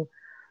programming.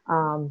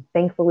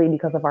 Thankfully,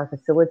 because of our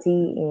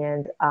facility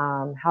and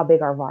how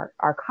big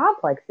our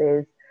complex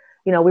is,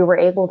 we were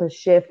able to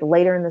shift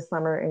later in the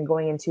summer and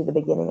going into the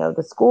beginning of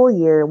the school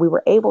year. We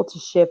were able to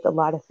shift a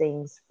lot of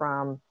things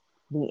from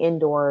the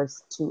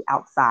indoors to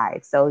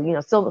outside. So,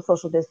 still the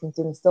social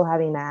distancing, still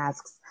having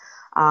masks,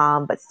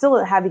 but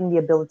still having the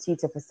ability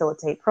to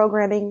facilitate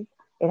programming.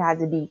 It had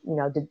to be,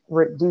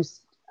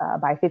 reduced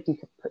by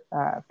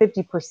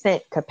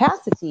 50%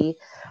 capacity,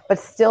 but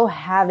still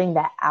having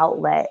that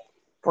outlet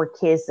for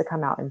kids to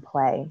come out and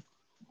play.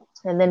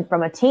 And then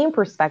from a team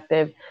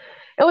perspective,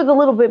 it was a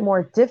little bit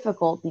more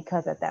difficult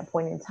because at that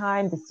point in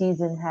time, the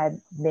season had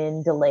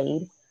been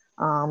delayed.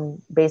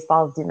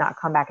 Baseball did not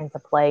come back into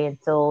play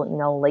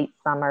until, late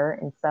summer.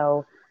 And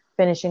so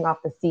finishing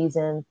off the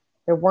season,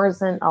 there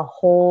wasn't a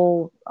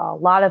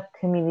lot of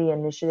community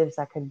initiatives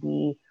that could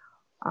be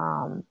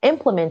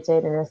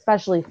implemented, and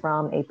especially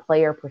from a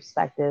player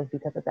perspective,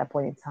 because at that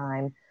point in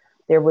time,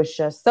 there was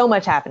just so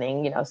much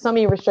happening, so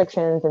many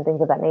restrictions and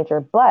things of that nature.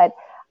 But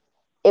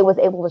it was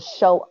able to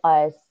show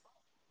us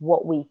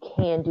what we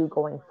can do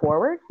going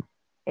forward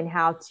and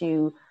how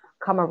to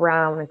come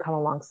around and come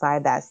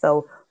alongside that.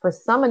 So for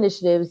some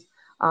initiatives,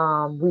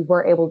 we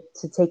were able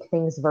to take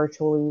things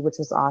virtually, which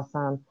was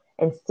awesome,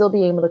 and still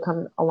be able to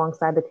come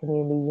alongside the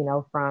community,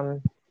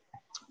 from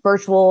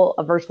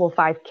a virtual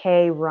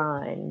 5K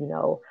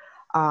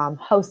run,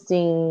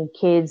 hosting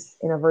kids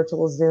in a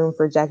virtual Zoom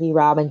for Jackie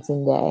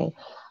Robinson Day.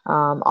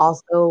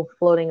 Also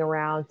floating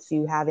around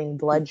to having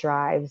blood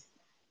drives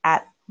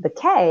at the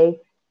K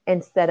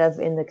instead of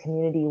in the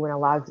community, when a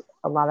lot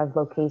of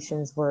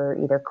locations were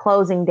either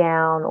closing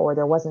down or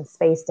there wasn't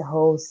space to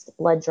host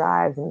blood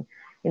drives. And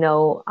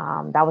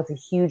that was a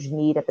huge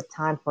need at the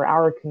time for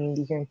our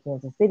community here in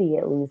Kansas City,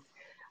 at least,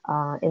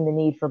 in the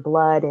need for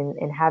blood,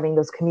 and having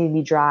those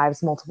community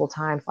drives multiple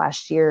times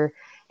last year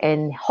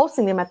and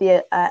hosting them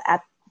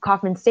at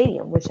Kauffman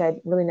Stadium, which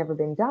had really never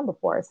been done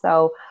before.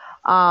 So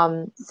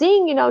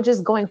seeing,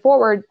 just going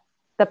forward,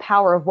 the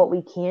power of what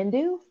we can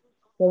do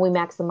when we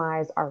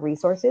maximize our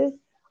resources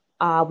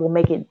will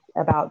make it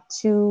about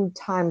 2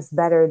 times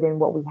better than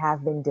what we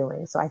have been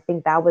doing. So I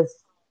think that was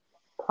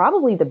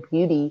probably the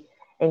beauty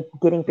in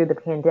getting through the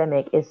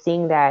pandemic, is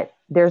seeing that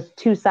there's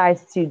 2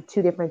 sides to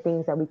 2 different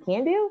things that we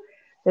can do.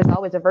 There's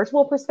always a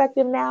virtual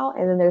perspective now,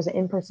 and then there's an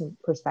in-person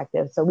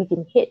perspective. So we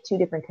can hit 2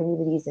 different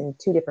communities in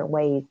 2 different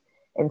ways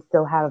and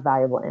still have a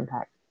valuable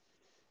impact.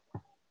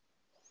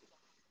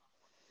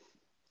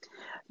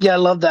 Yeah, I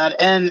love that.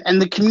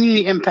 And the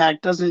community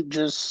impact doesn't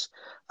just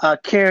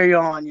carry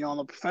on, on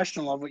the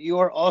professional level. You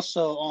are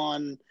also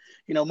on,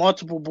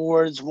 multiple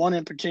boards. One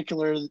in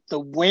particular, the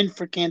Win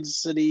for Kansas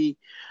City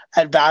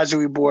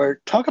Advisory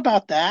Board. Talk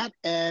about that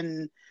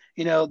and,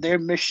 their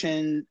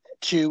mission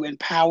to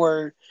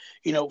empower,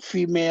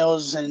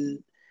 females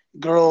and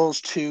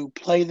girls to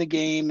play the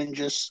game and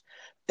just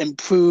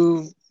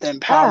improve the Yeah,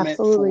 empowerment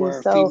absolutely.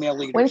 for So, female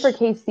Win for leaders.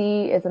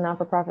 KC is a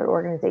non-for-profit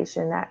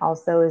organization that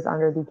also is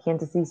under the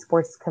Kansas City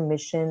Sports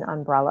Commission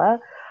umbrella.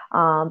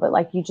 But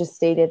like you just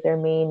stated, their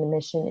main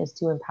mission is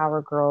to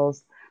empower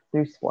girls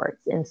through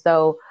sports. And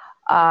so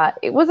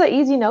it was an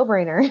easy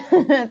no-brainer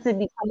to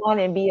come on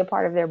and be a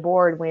part of their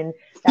board, when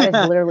that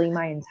is literally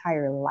my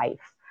entire life.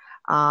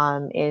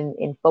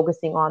 In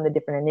focusing on the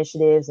different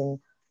initiatives, and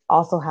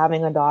also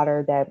having a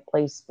daughter that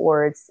plays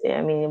sports.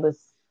 I mean, it was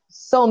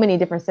so many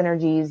different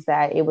synergies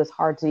that it was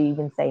hard to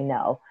even say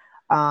no.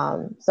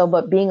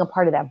 But being a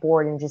part of that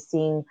board and just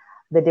seeing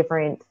the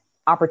different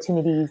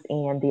opportunities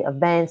and the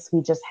events,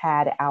 we just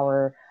had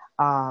our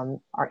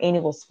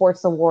annual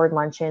sports award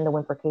luncheon, the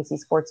Win for Casey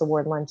Sports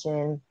Award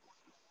luncheon,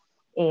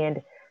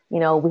 and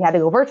we had to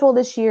go virtual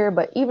this year,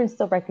 but even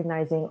still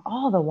recognizing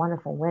all the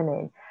wonderful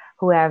women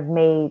who have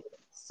made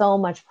so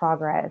much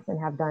progress and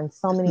have done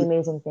so many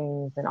amazing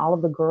things, and all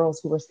of the girls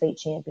who were state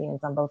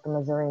champions on both the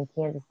Missouri and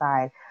Kansas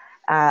side.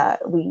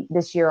 We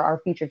this year, our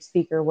featured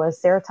speaker was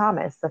Sarah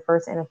Thomas, the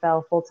first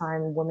NFL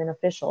full-time woman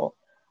official,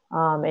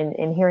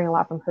 and hearing a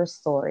lot from her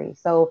story.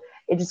 So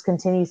it just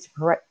continues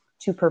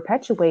to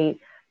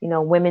perpetuate,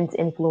 women's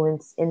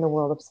influence in the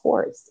world of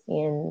sports,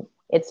 and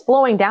it's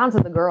flowing down to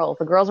the girls.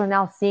 The girls are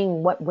now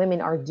seeing what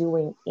women are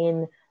doing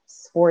in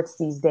sports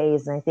these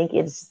days, and I think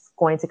it's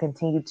going to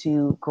continue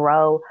to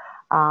grow.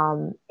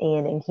 And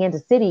in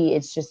Kansas City,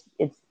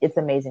 it's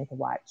amazing to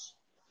watch.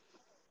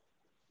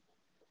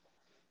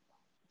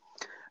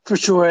 For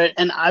sure.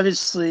 And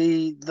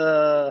obviously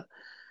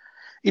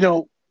you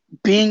know,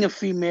 being a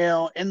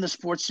female in the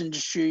sports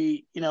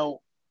industry,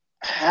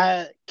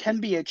 can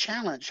be a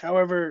challenge.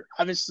 However,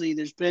 obviously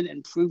there's been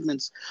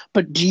improvements,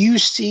 but do you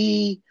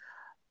see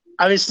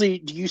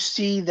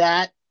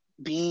that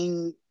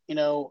being,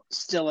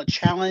 still a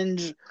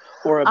challenge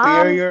or a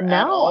barrier at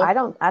No, I all?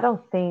 don't. I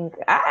don't think.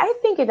 I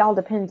think it all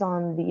depends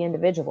on the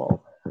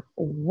individual.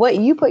 What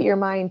you put your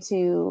mind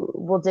to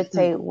will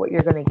dictate what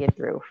you're going to get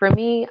through. For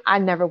me, I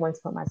never once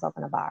put myself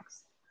in a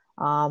box.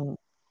 Um,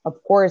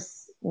 of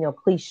course,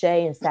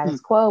 cliche and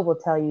status quo will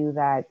tell you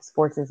that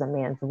sports is a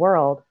man's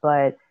world,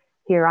 but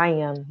here I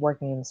am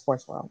working in the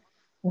sports world.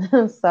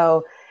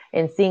 So,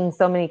 and seeing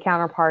so many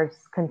counterparts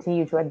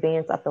continue to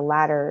advance up the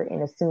ladder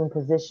and assume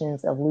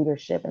positions of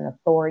leadership and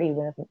authority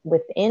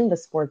within the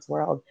sports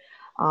world,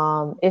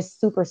 is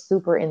super,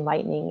 super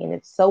enlightening. And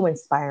it's so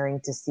inspiring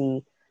to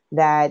see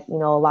that, a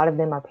lot of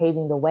them are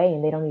paving the way,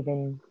 and they don't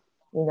even,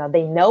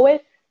 they know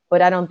it,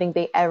 but I don't think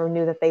they ever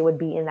knew that they would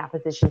be in that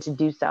position to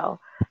do so.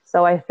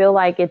 So I feel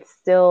like it's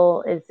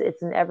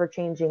an ever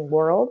changing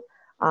world.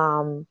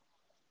 Um,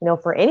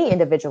 for any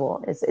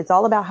individual, it's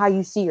all about how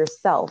you see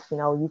yourself.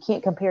 You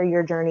can't compare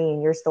your journey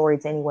and your story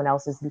to anyone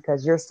else's,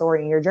 because your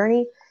story and your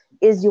journey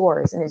is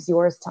yours, and it's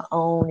yours to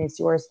own, it's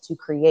yours to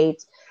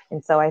create.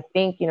 And so I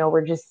think,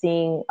 we're just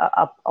seeing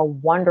a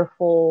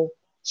wonderful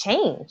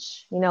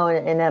change,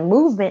 and a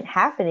movement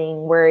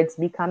happening where it's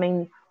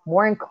becoming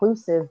more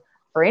inclusive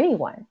for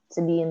anyone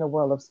to be in the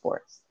world of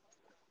sports.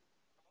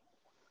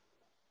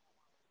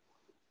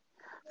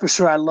 For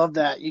sure, I love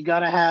that. You got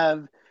to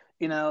have,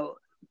 you know,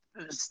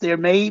 there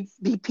may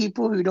be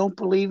people who don't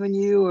believe in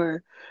you,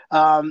 or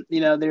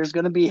there's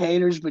going to be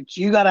haters, but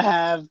you got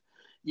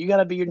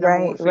to be your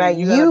number one Right, fan. right.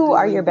 You got to You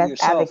are your believe in best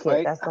yourself, advocate.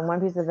 right? That's the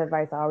one piece of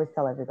advice I always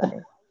tell everybody.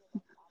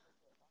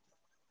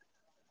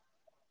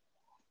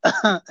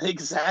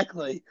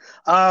 Exactly.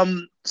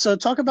 So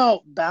talk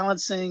about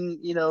balancing,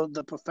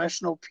 the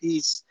professional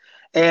piece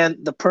and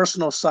the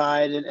personal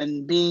side,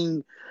 and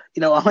being,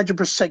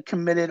 100%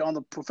 committed on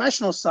the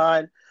professional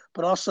side,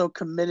 but also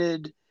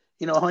committed,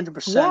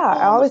 Yeah, 100%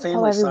 I on the always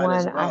tell family side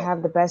as everyone I well.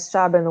 have the best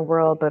job in the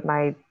world, but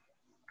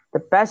the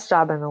best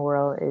job in the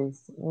world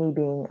is me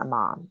being a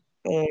mom.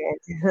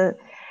 And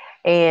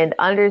and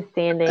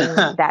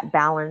understanding that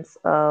balance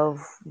of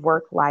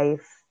work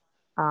life.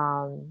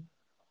 Um,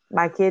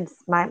 my kids,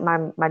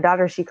 my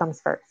daughter, she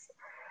comes first.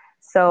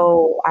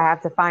 So I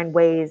have to find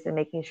ways and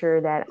making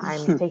sure that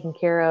I'm taking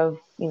care of,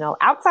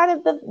 outside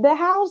of the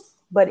house,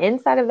 but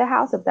inside of the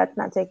house, if that's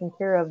not taken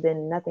care of,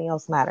 then nothing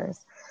else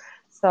matters.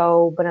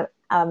 So, but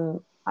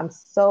I'm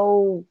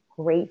so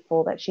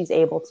grateful that she's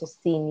able to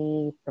see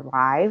me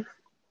thrive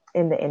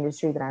in the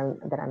industry that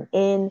I'm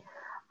in,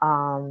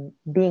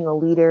 being a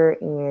leader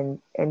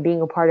and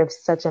being a part of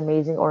such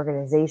amazing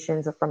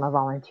organizations from a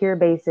volunteer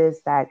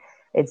basis, that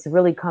it's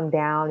really come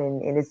down,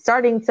 and it's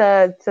starting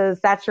to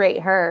saturate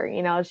her.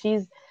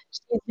 She's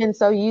been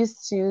so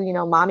used to,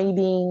 mommy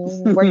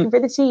being working for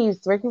the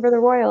Chiefs, working for the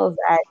Royals,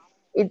 that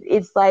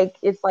it's like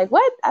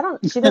what, I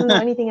don't she doesn't know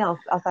anything else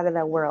outside of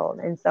that world.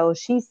 And so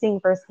she's seeing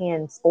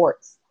firsthand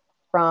sports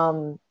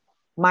from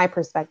my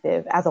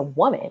perspective as a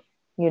woman.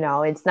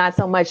 It's not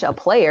so much a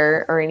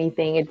player or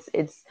anything.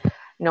 It's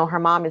her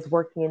mom is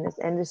working in this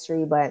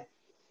industry, but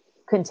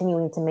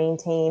continuing to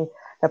maintain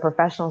the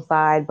professional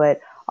side, but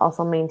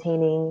also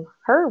maintaining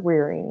her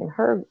rearing and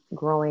her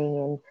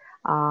growing,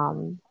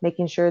 and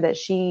making sure that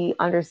she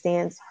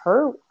understands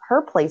her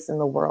place in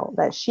the world,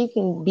 that she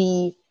can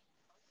be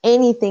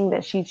anything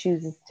that she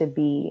chooses to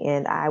be.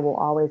 And I will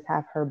always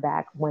have her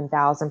back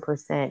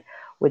 1000%,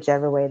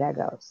 whichever way that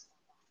goes.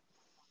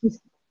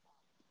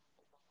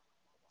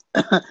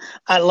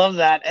 I love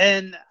that.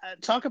 And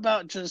talk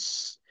about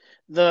just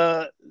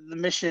the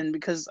mission,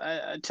 because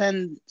I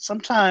tend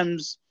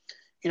sometimes,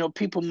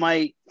 people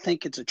might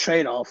think it's a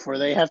trade off where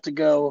they have to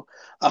go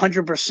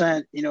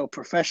 100%,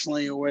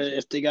 professionally, or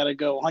if they got to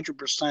go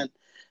 100%,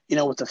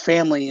 with the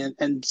family,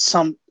 and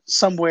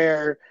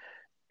somewhere,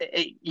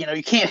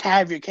 you can't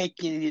have your cake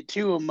and eat it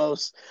too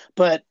almost.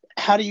 But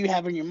how do you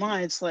have in your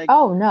mind? It's like,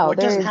 Oh no, well, it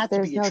doesn't have to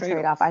there's be a no trade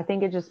trade off. off. I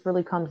think it just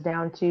really comes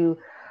down to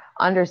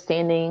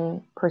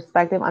understanding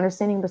perspective,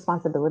 understanding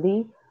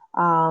responsibility,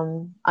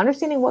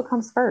 understanding what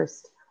comes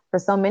first. For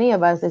so many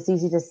of us, it's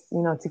easy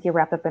to get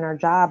wrapped up in our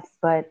jobs,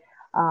 but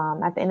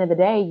at the end of the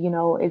day,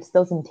 it's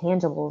those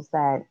intangibles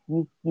that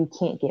you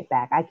can't get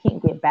back. I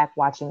can't get back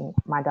watching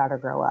my daughter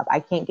grow up. I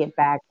can't get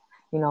back,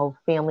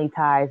 family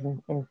ties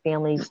and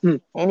family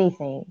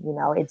anything.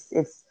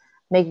 It's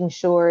making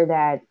sure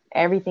that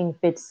everything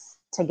fits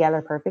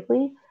together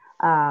perfectly,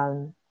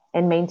 um,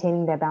 and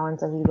maintaining that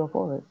balance as we go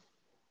forward.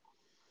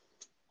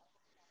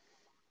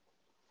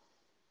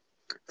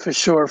 For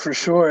sure, for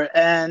sure.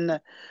 And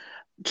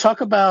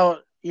talk about,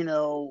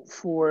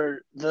 for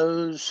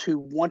those who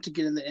want to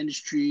get in the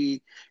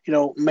industry,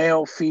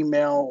 male,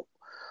 female,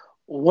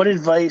 what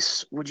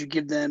advice would you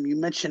give them? You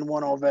mentioned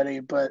one already,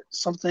 but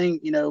something,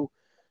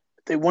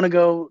 they want to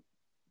go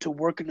to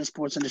work in the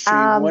sports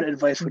industry. What Um,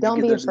 advice would you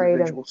don't give be those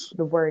afraid of individuals?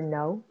 the word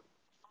no.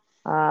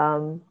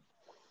 Um,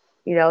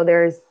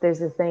 there's this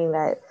saying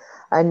that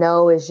a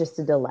no is just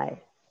a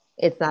delay.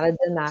 It's not a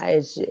deny.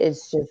 It's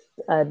just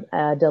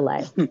a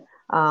delay.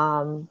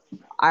 Um,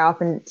 I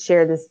often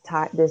share this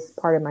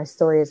part of my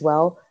story as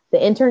well. The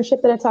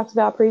internship that I talked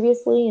about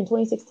previously in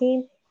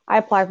 2016, I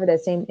applied for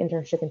that same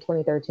internship in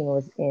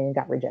 2013 and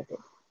got rejected.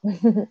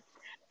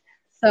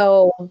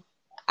 So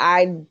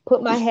I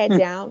put my head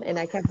down and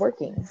I kept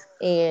working.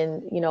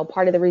 And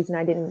part of the reason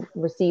I didn't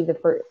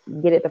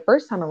get it the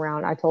first time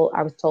around, I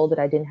was told that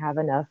I didn't have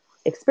enough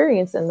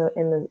experience in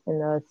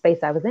the space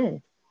I was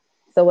in.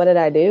 So what did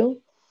I do?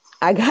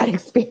 I got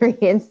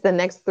experience the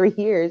next 3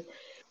 years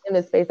in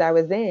the space I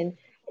was in,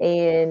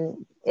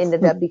 and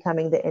ended up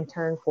becoming the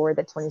intern for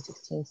the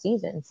 2016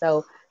 season.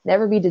 So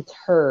never be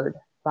deterred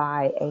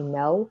by a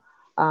no.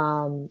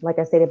 Like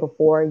I stated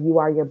before, you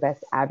are your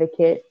best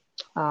advocate.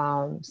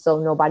 So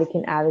nobody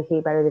can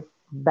advocate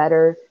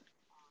better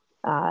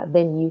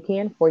than you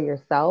can for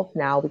yourself.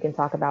 Now we can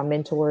talk about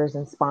mentors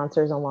and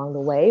sponsors along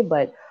the way,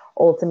 but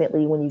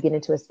ultimately, when you get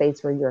into a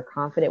space where you're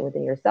confident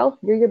within yourself,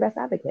 you're your best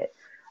advocate.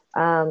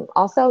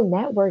 Also,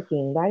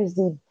 networking, that is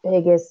the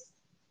biggest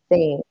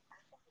thing.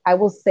 I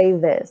will say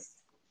this: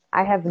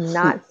 I have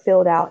not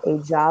filled out a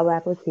job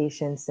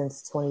application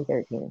since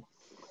 2013.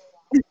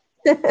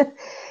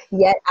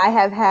 Yet I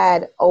have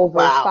had over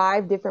Wow.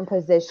 5 different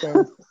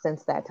positions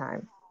since that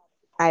time.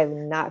 I have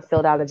not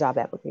filled out a job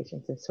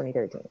application since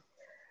 2013.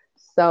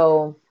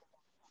 So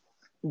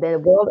the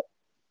world,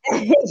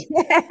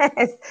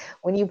 yes,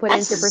 when you put it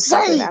That's into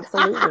perspective, insane.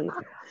 absolutely.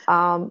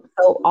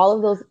 So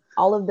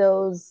all of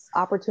those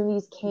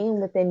opportunities came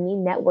within me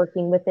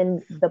networking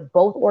within the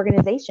both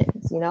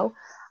organizations.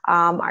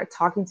 Are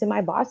talking to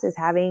my bosses,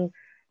 having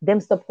them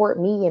support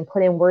me and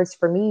put in words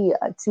for me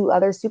to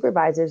other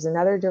supervisors and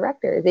other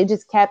directors. It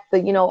just kept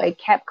it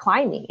kept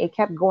climbing, it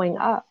kept going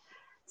up.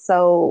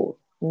 So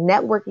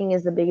networking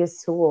is the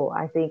biggest tool.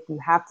 I think you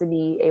have to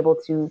be able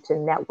to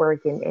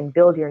network and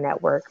build your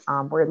network.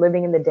 We're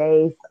living in the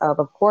days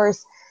of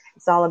course,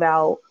 it's all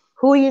about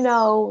who you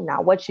know,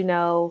 not what you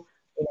know.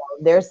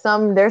 There's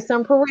some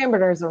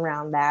parameters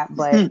around that,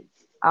 but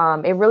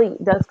it really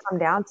does come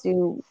down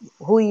to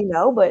who you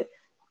know, but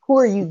who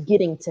are you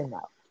getting to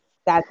know?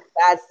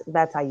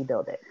 That's how you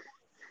build it.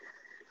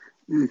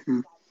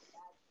 Mhm.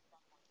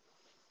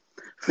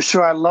 For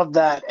sure, I love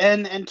that.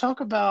 And talk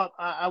about.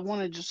 I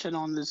want to just hit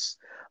on this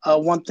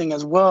one thing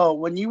as well.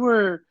 When you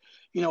were,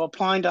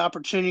 applying to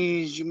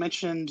opportunities, you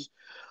mentioned.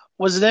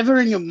 Was it ever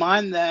in your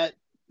mind that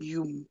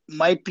you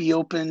might be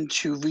open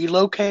to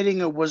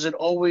relocating, or was it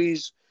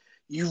always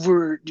you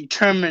were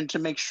determined to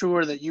make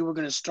sure that you were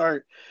going to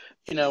start,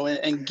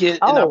 and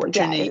get an Oh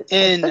yeah, opportunity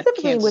in specifically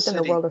Kansas within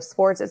the City? world of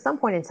sports, at some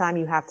point in time,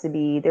 you have to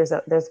be there's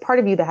part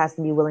of you that has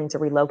to be willing to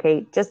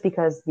relocate, just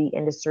because the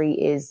industry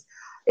is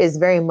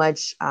very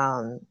much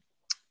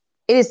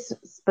it is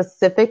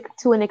specific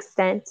to an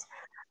extent.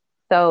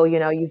 So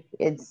you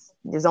it's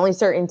there's only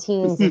certain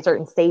teams in Hmm.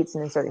 certain states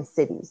and in certain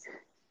cities.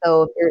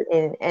 So if you're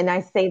in, and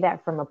I say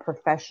that from a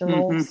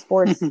professional Hmm.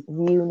 sports Hmm.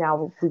 view.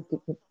 Now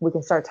we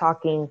can start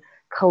talking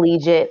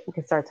collegiate, we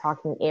can start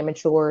talking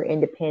amateur,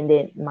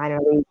 independent, minor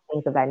league,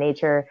 things of that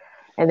nature,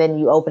 and then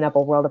you open up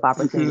a world of Hmm.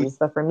 opportunities.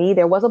 But for me,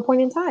 there was a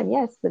point in time,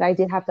 yes, that I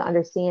did have to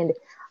understand,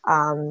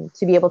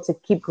 to be able to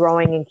keep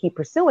growing and keep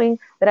pursuing,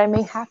 that I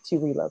may have to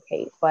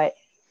relocate. But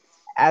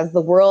as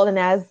the world and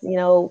as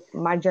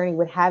my journey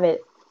would have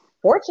it,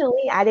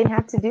 fortunately I didn't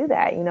have to do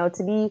that.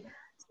 To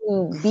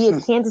be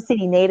a Kansas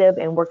City native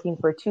and working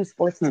for 2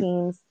 sports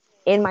teams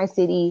in my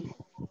city,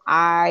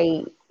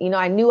 I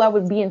knew I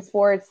would be in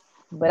sports,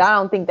 but I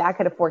don't think that I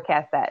could have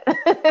forecast that.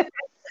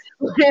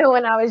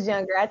 When I was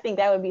younger, I think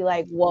that would be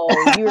like,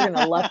 whoa, you're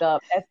gonna luck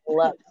up, that's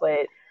luck.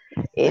 But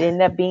it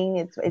ended up being,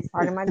 it's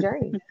part of my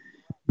journey.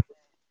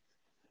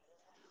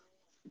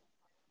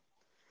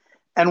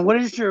 And what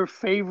is your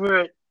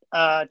favorite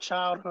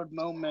childhood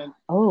moment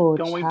Oh,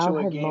 going to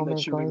a childhood game moment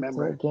that you going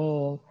to a remember?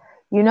 game.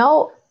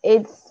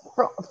 It's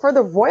for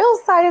the Royal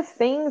side of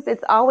things,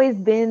 it's always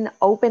been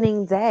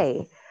opening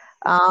day.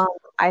 Um,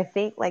 I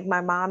think like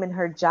my mom and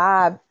her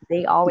job,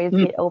 they always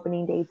Hmm. get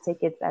opening day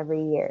tickets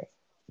every year.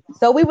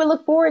 So we would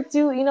look forward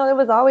to, it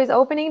was always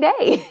opening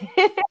day.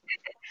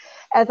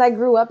 As I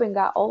grew up and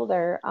got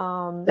older.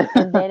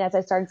 And then as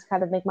I started to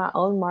kind of make my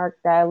own mark,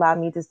 that allowed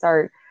me to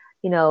start,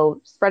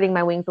 spreading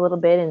my wings a little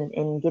bit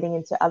and getting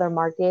into other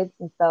markets.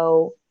 And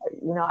so,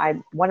 I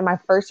one of my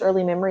first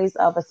early memories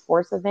of a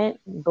sports event,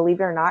 believe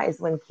it or not, is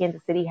when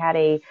Kansas City had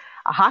a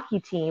hockey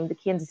team, the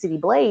Kansas City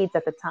Blades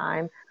at the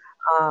time.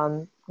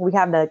 We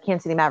have the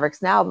Kansas City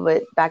Mavericks now,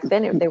 but back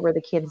then they were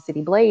the Kansas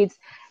City Blades.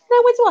 And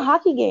I went to a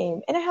hockey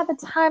game and I had the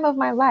time of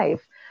my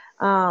life.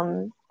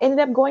 Ended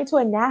up going to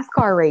a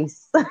NASCAR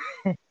race.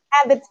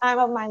 Had the time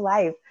of my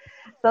life.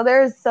 So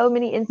there's so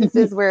many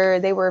instances where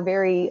they were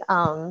very,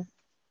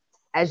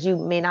 as you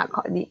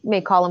you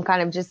may call them,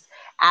 kind of just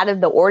out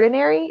of the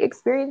ordinary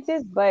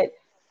experiences, but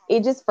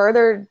it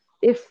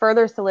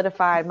further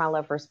solidified my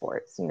love for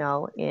sports.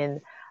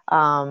 In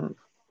um,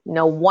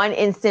 one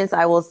instance,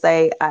 I will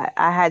say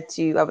I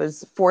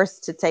was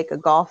forced to take a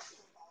golf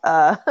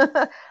uh,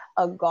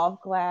 a golf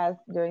class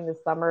during the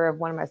summer of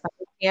one of my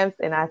summer camps,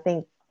 and I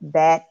think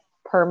that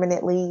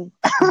permanently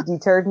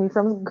deterred me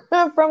from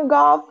from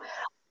golf.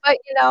 But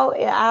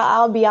yeah,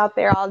 I'll be out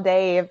there all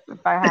day if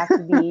I have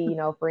to be,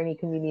 for any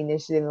community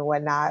initiative and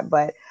whatnot.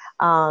 But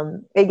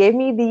it gave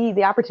me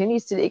the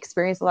opportunities to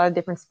experience a lot of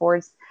different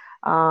sports,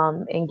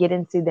 and get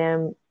into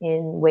them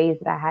in ways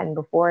that I hadn't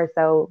before.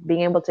 So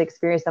being able to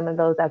experience some of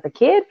those as a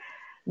kid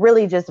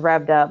really just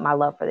revved up my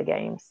love for the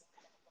games.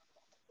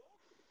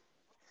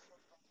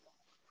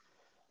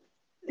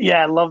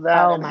 Yeah, I love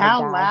that. Oh And my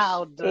how gosh.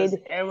 loud does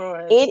It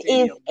Arrowhead it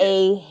is Stadium get?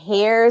 a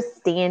hair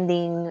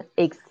standing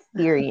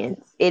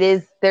experience.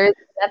 There's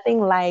nothing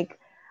like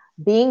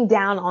being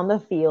down on the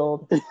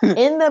field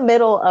in the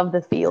middle of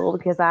the field,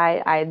 because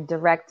I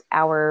direct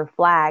our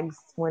flags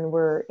when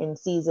we're in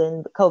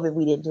season. COVID,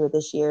 we didn't do it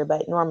this year,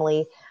 but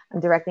normally I'm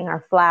directing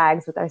our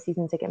flags with our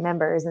season ticket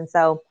members. And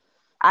so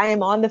I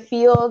am on the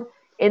field,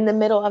 in the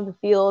middle of the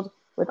field,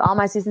 with all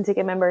my season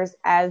ticket members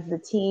as the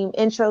team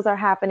intros are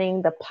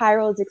happening, the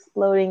pyro is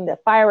exploding, the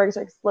fireworks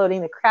are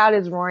exploding, the crowd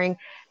is roaring.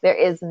 There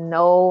is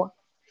no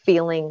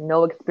feeling,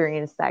 no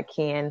experience that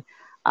can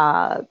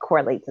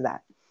correlate to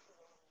that.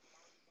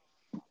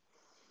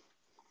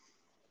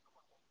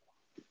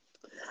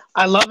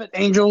 I love it,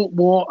 Angel.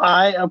 Well,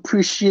 I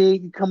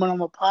appreciate you coming on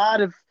the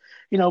pod. If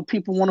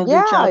people want to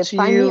reach out Yeah, to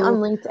find me on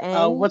you,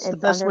 LinkedIn. what's the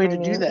It's best under way my to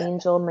do name, that?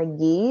 Angel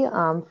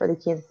McGee, for the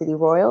Kansas City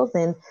Royals,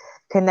 and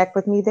connect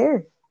with me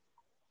there.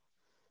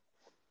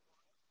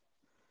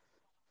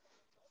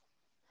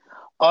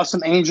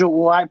 Awesome, Angel.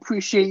 Well, I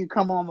appreciate you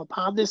coming on the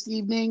pod this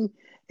evening.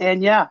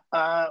 And yeah,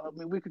 I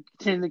mean, we could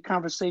continue the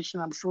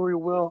conversation. I'm sure we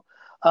will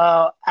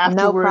No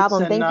afterwards.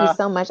 problem. And Thank you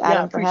so much,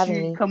 yeah, I Adam, for appreciate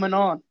having you me. coming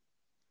on.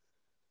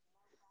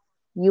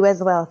 You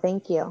as well.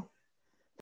 Thank you.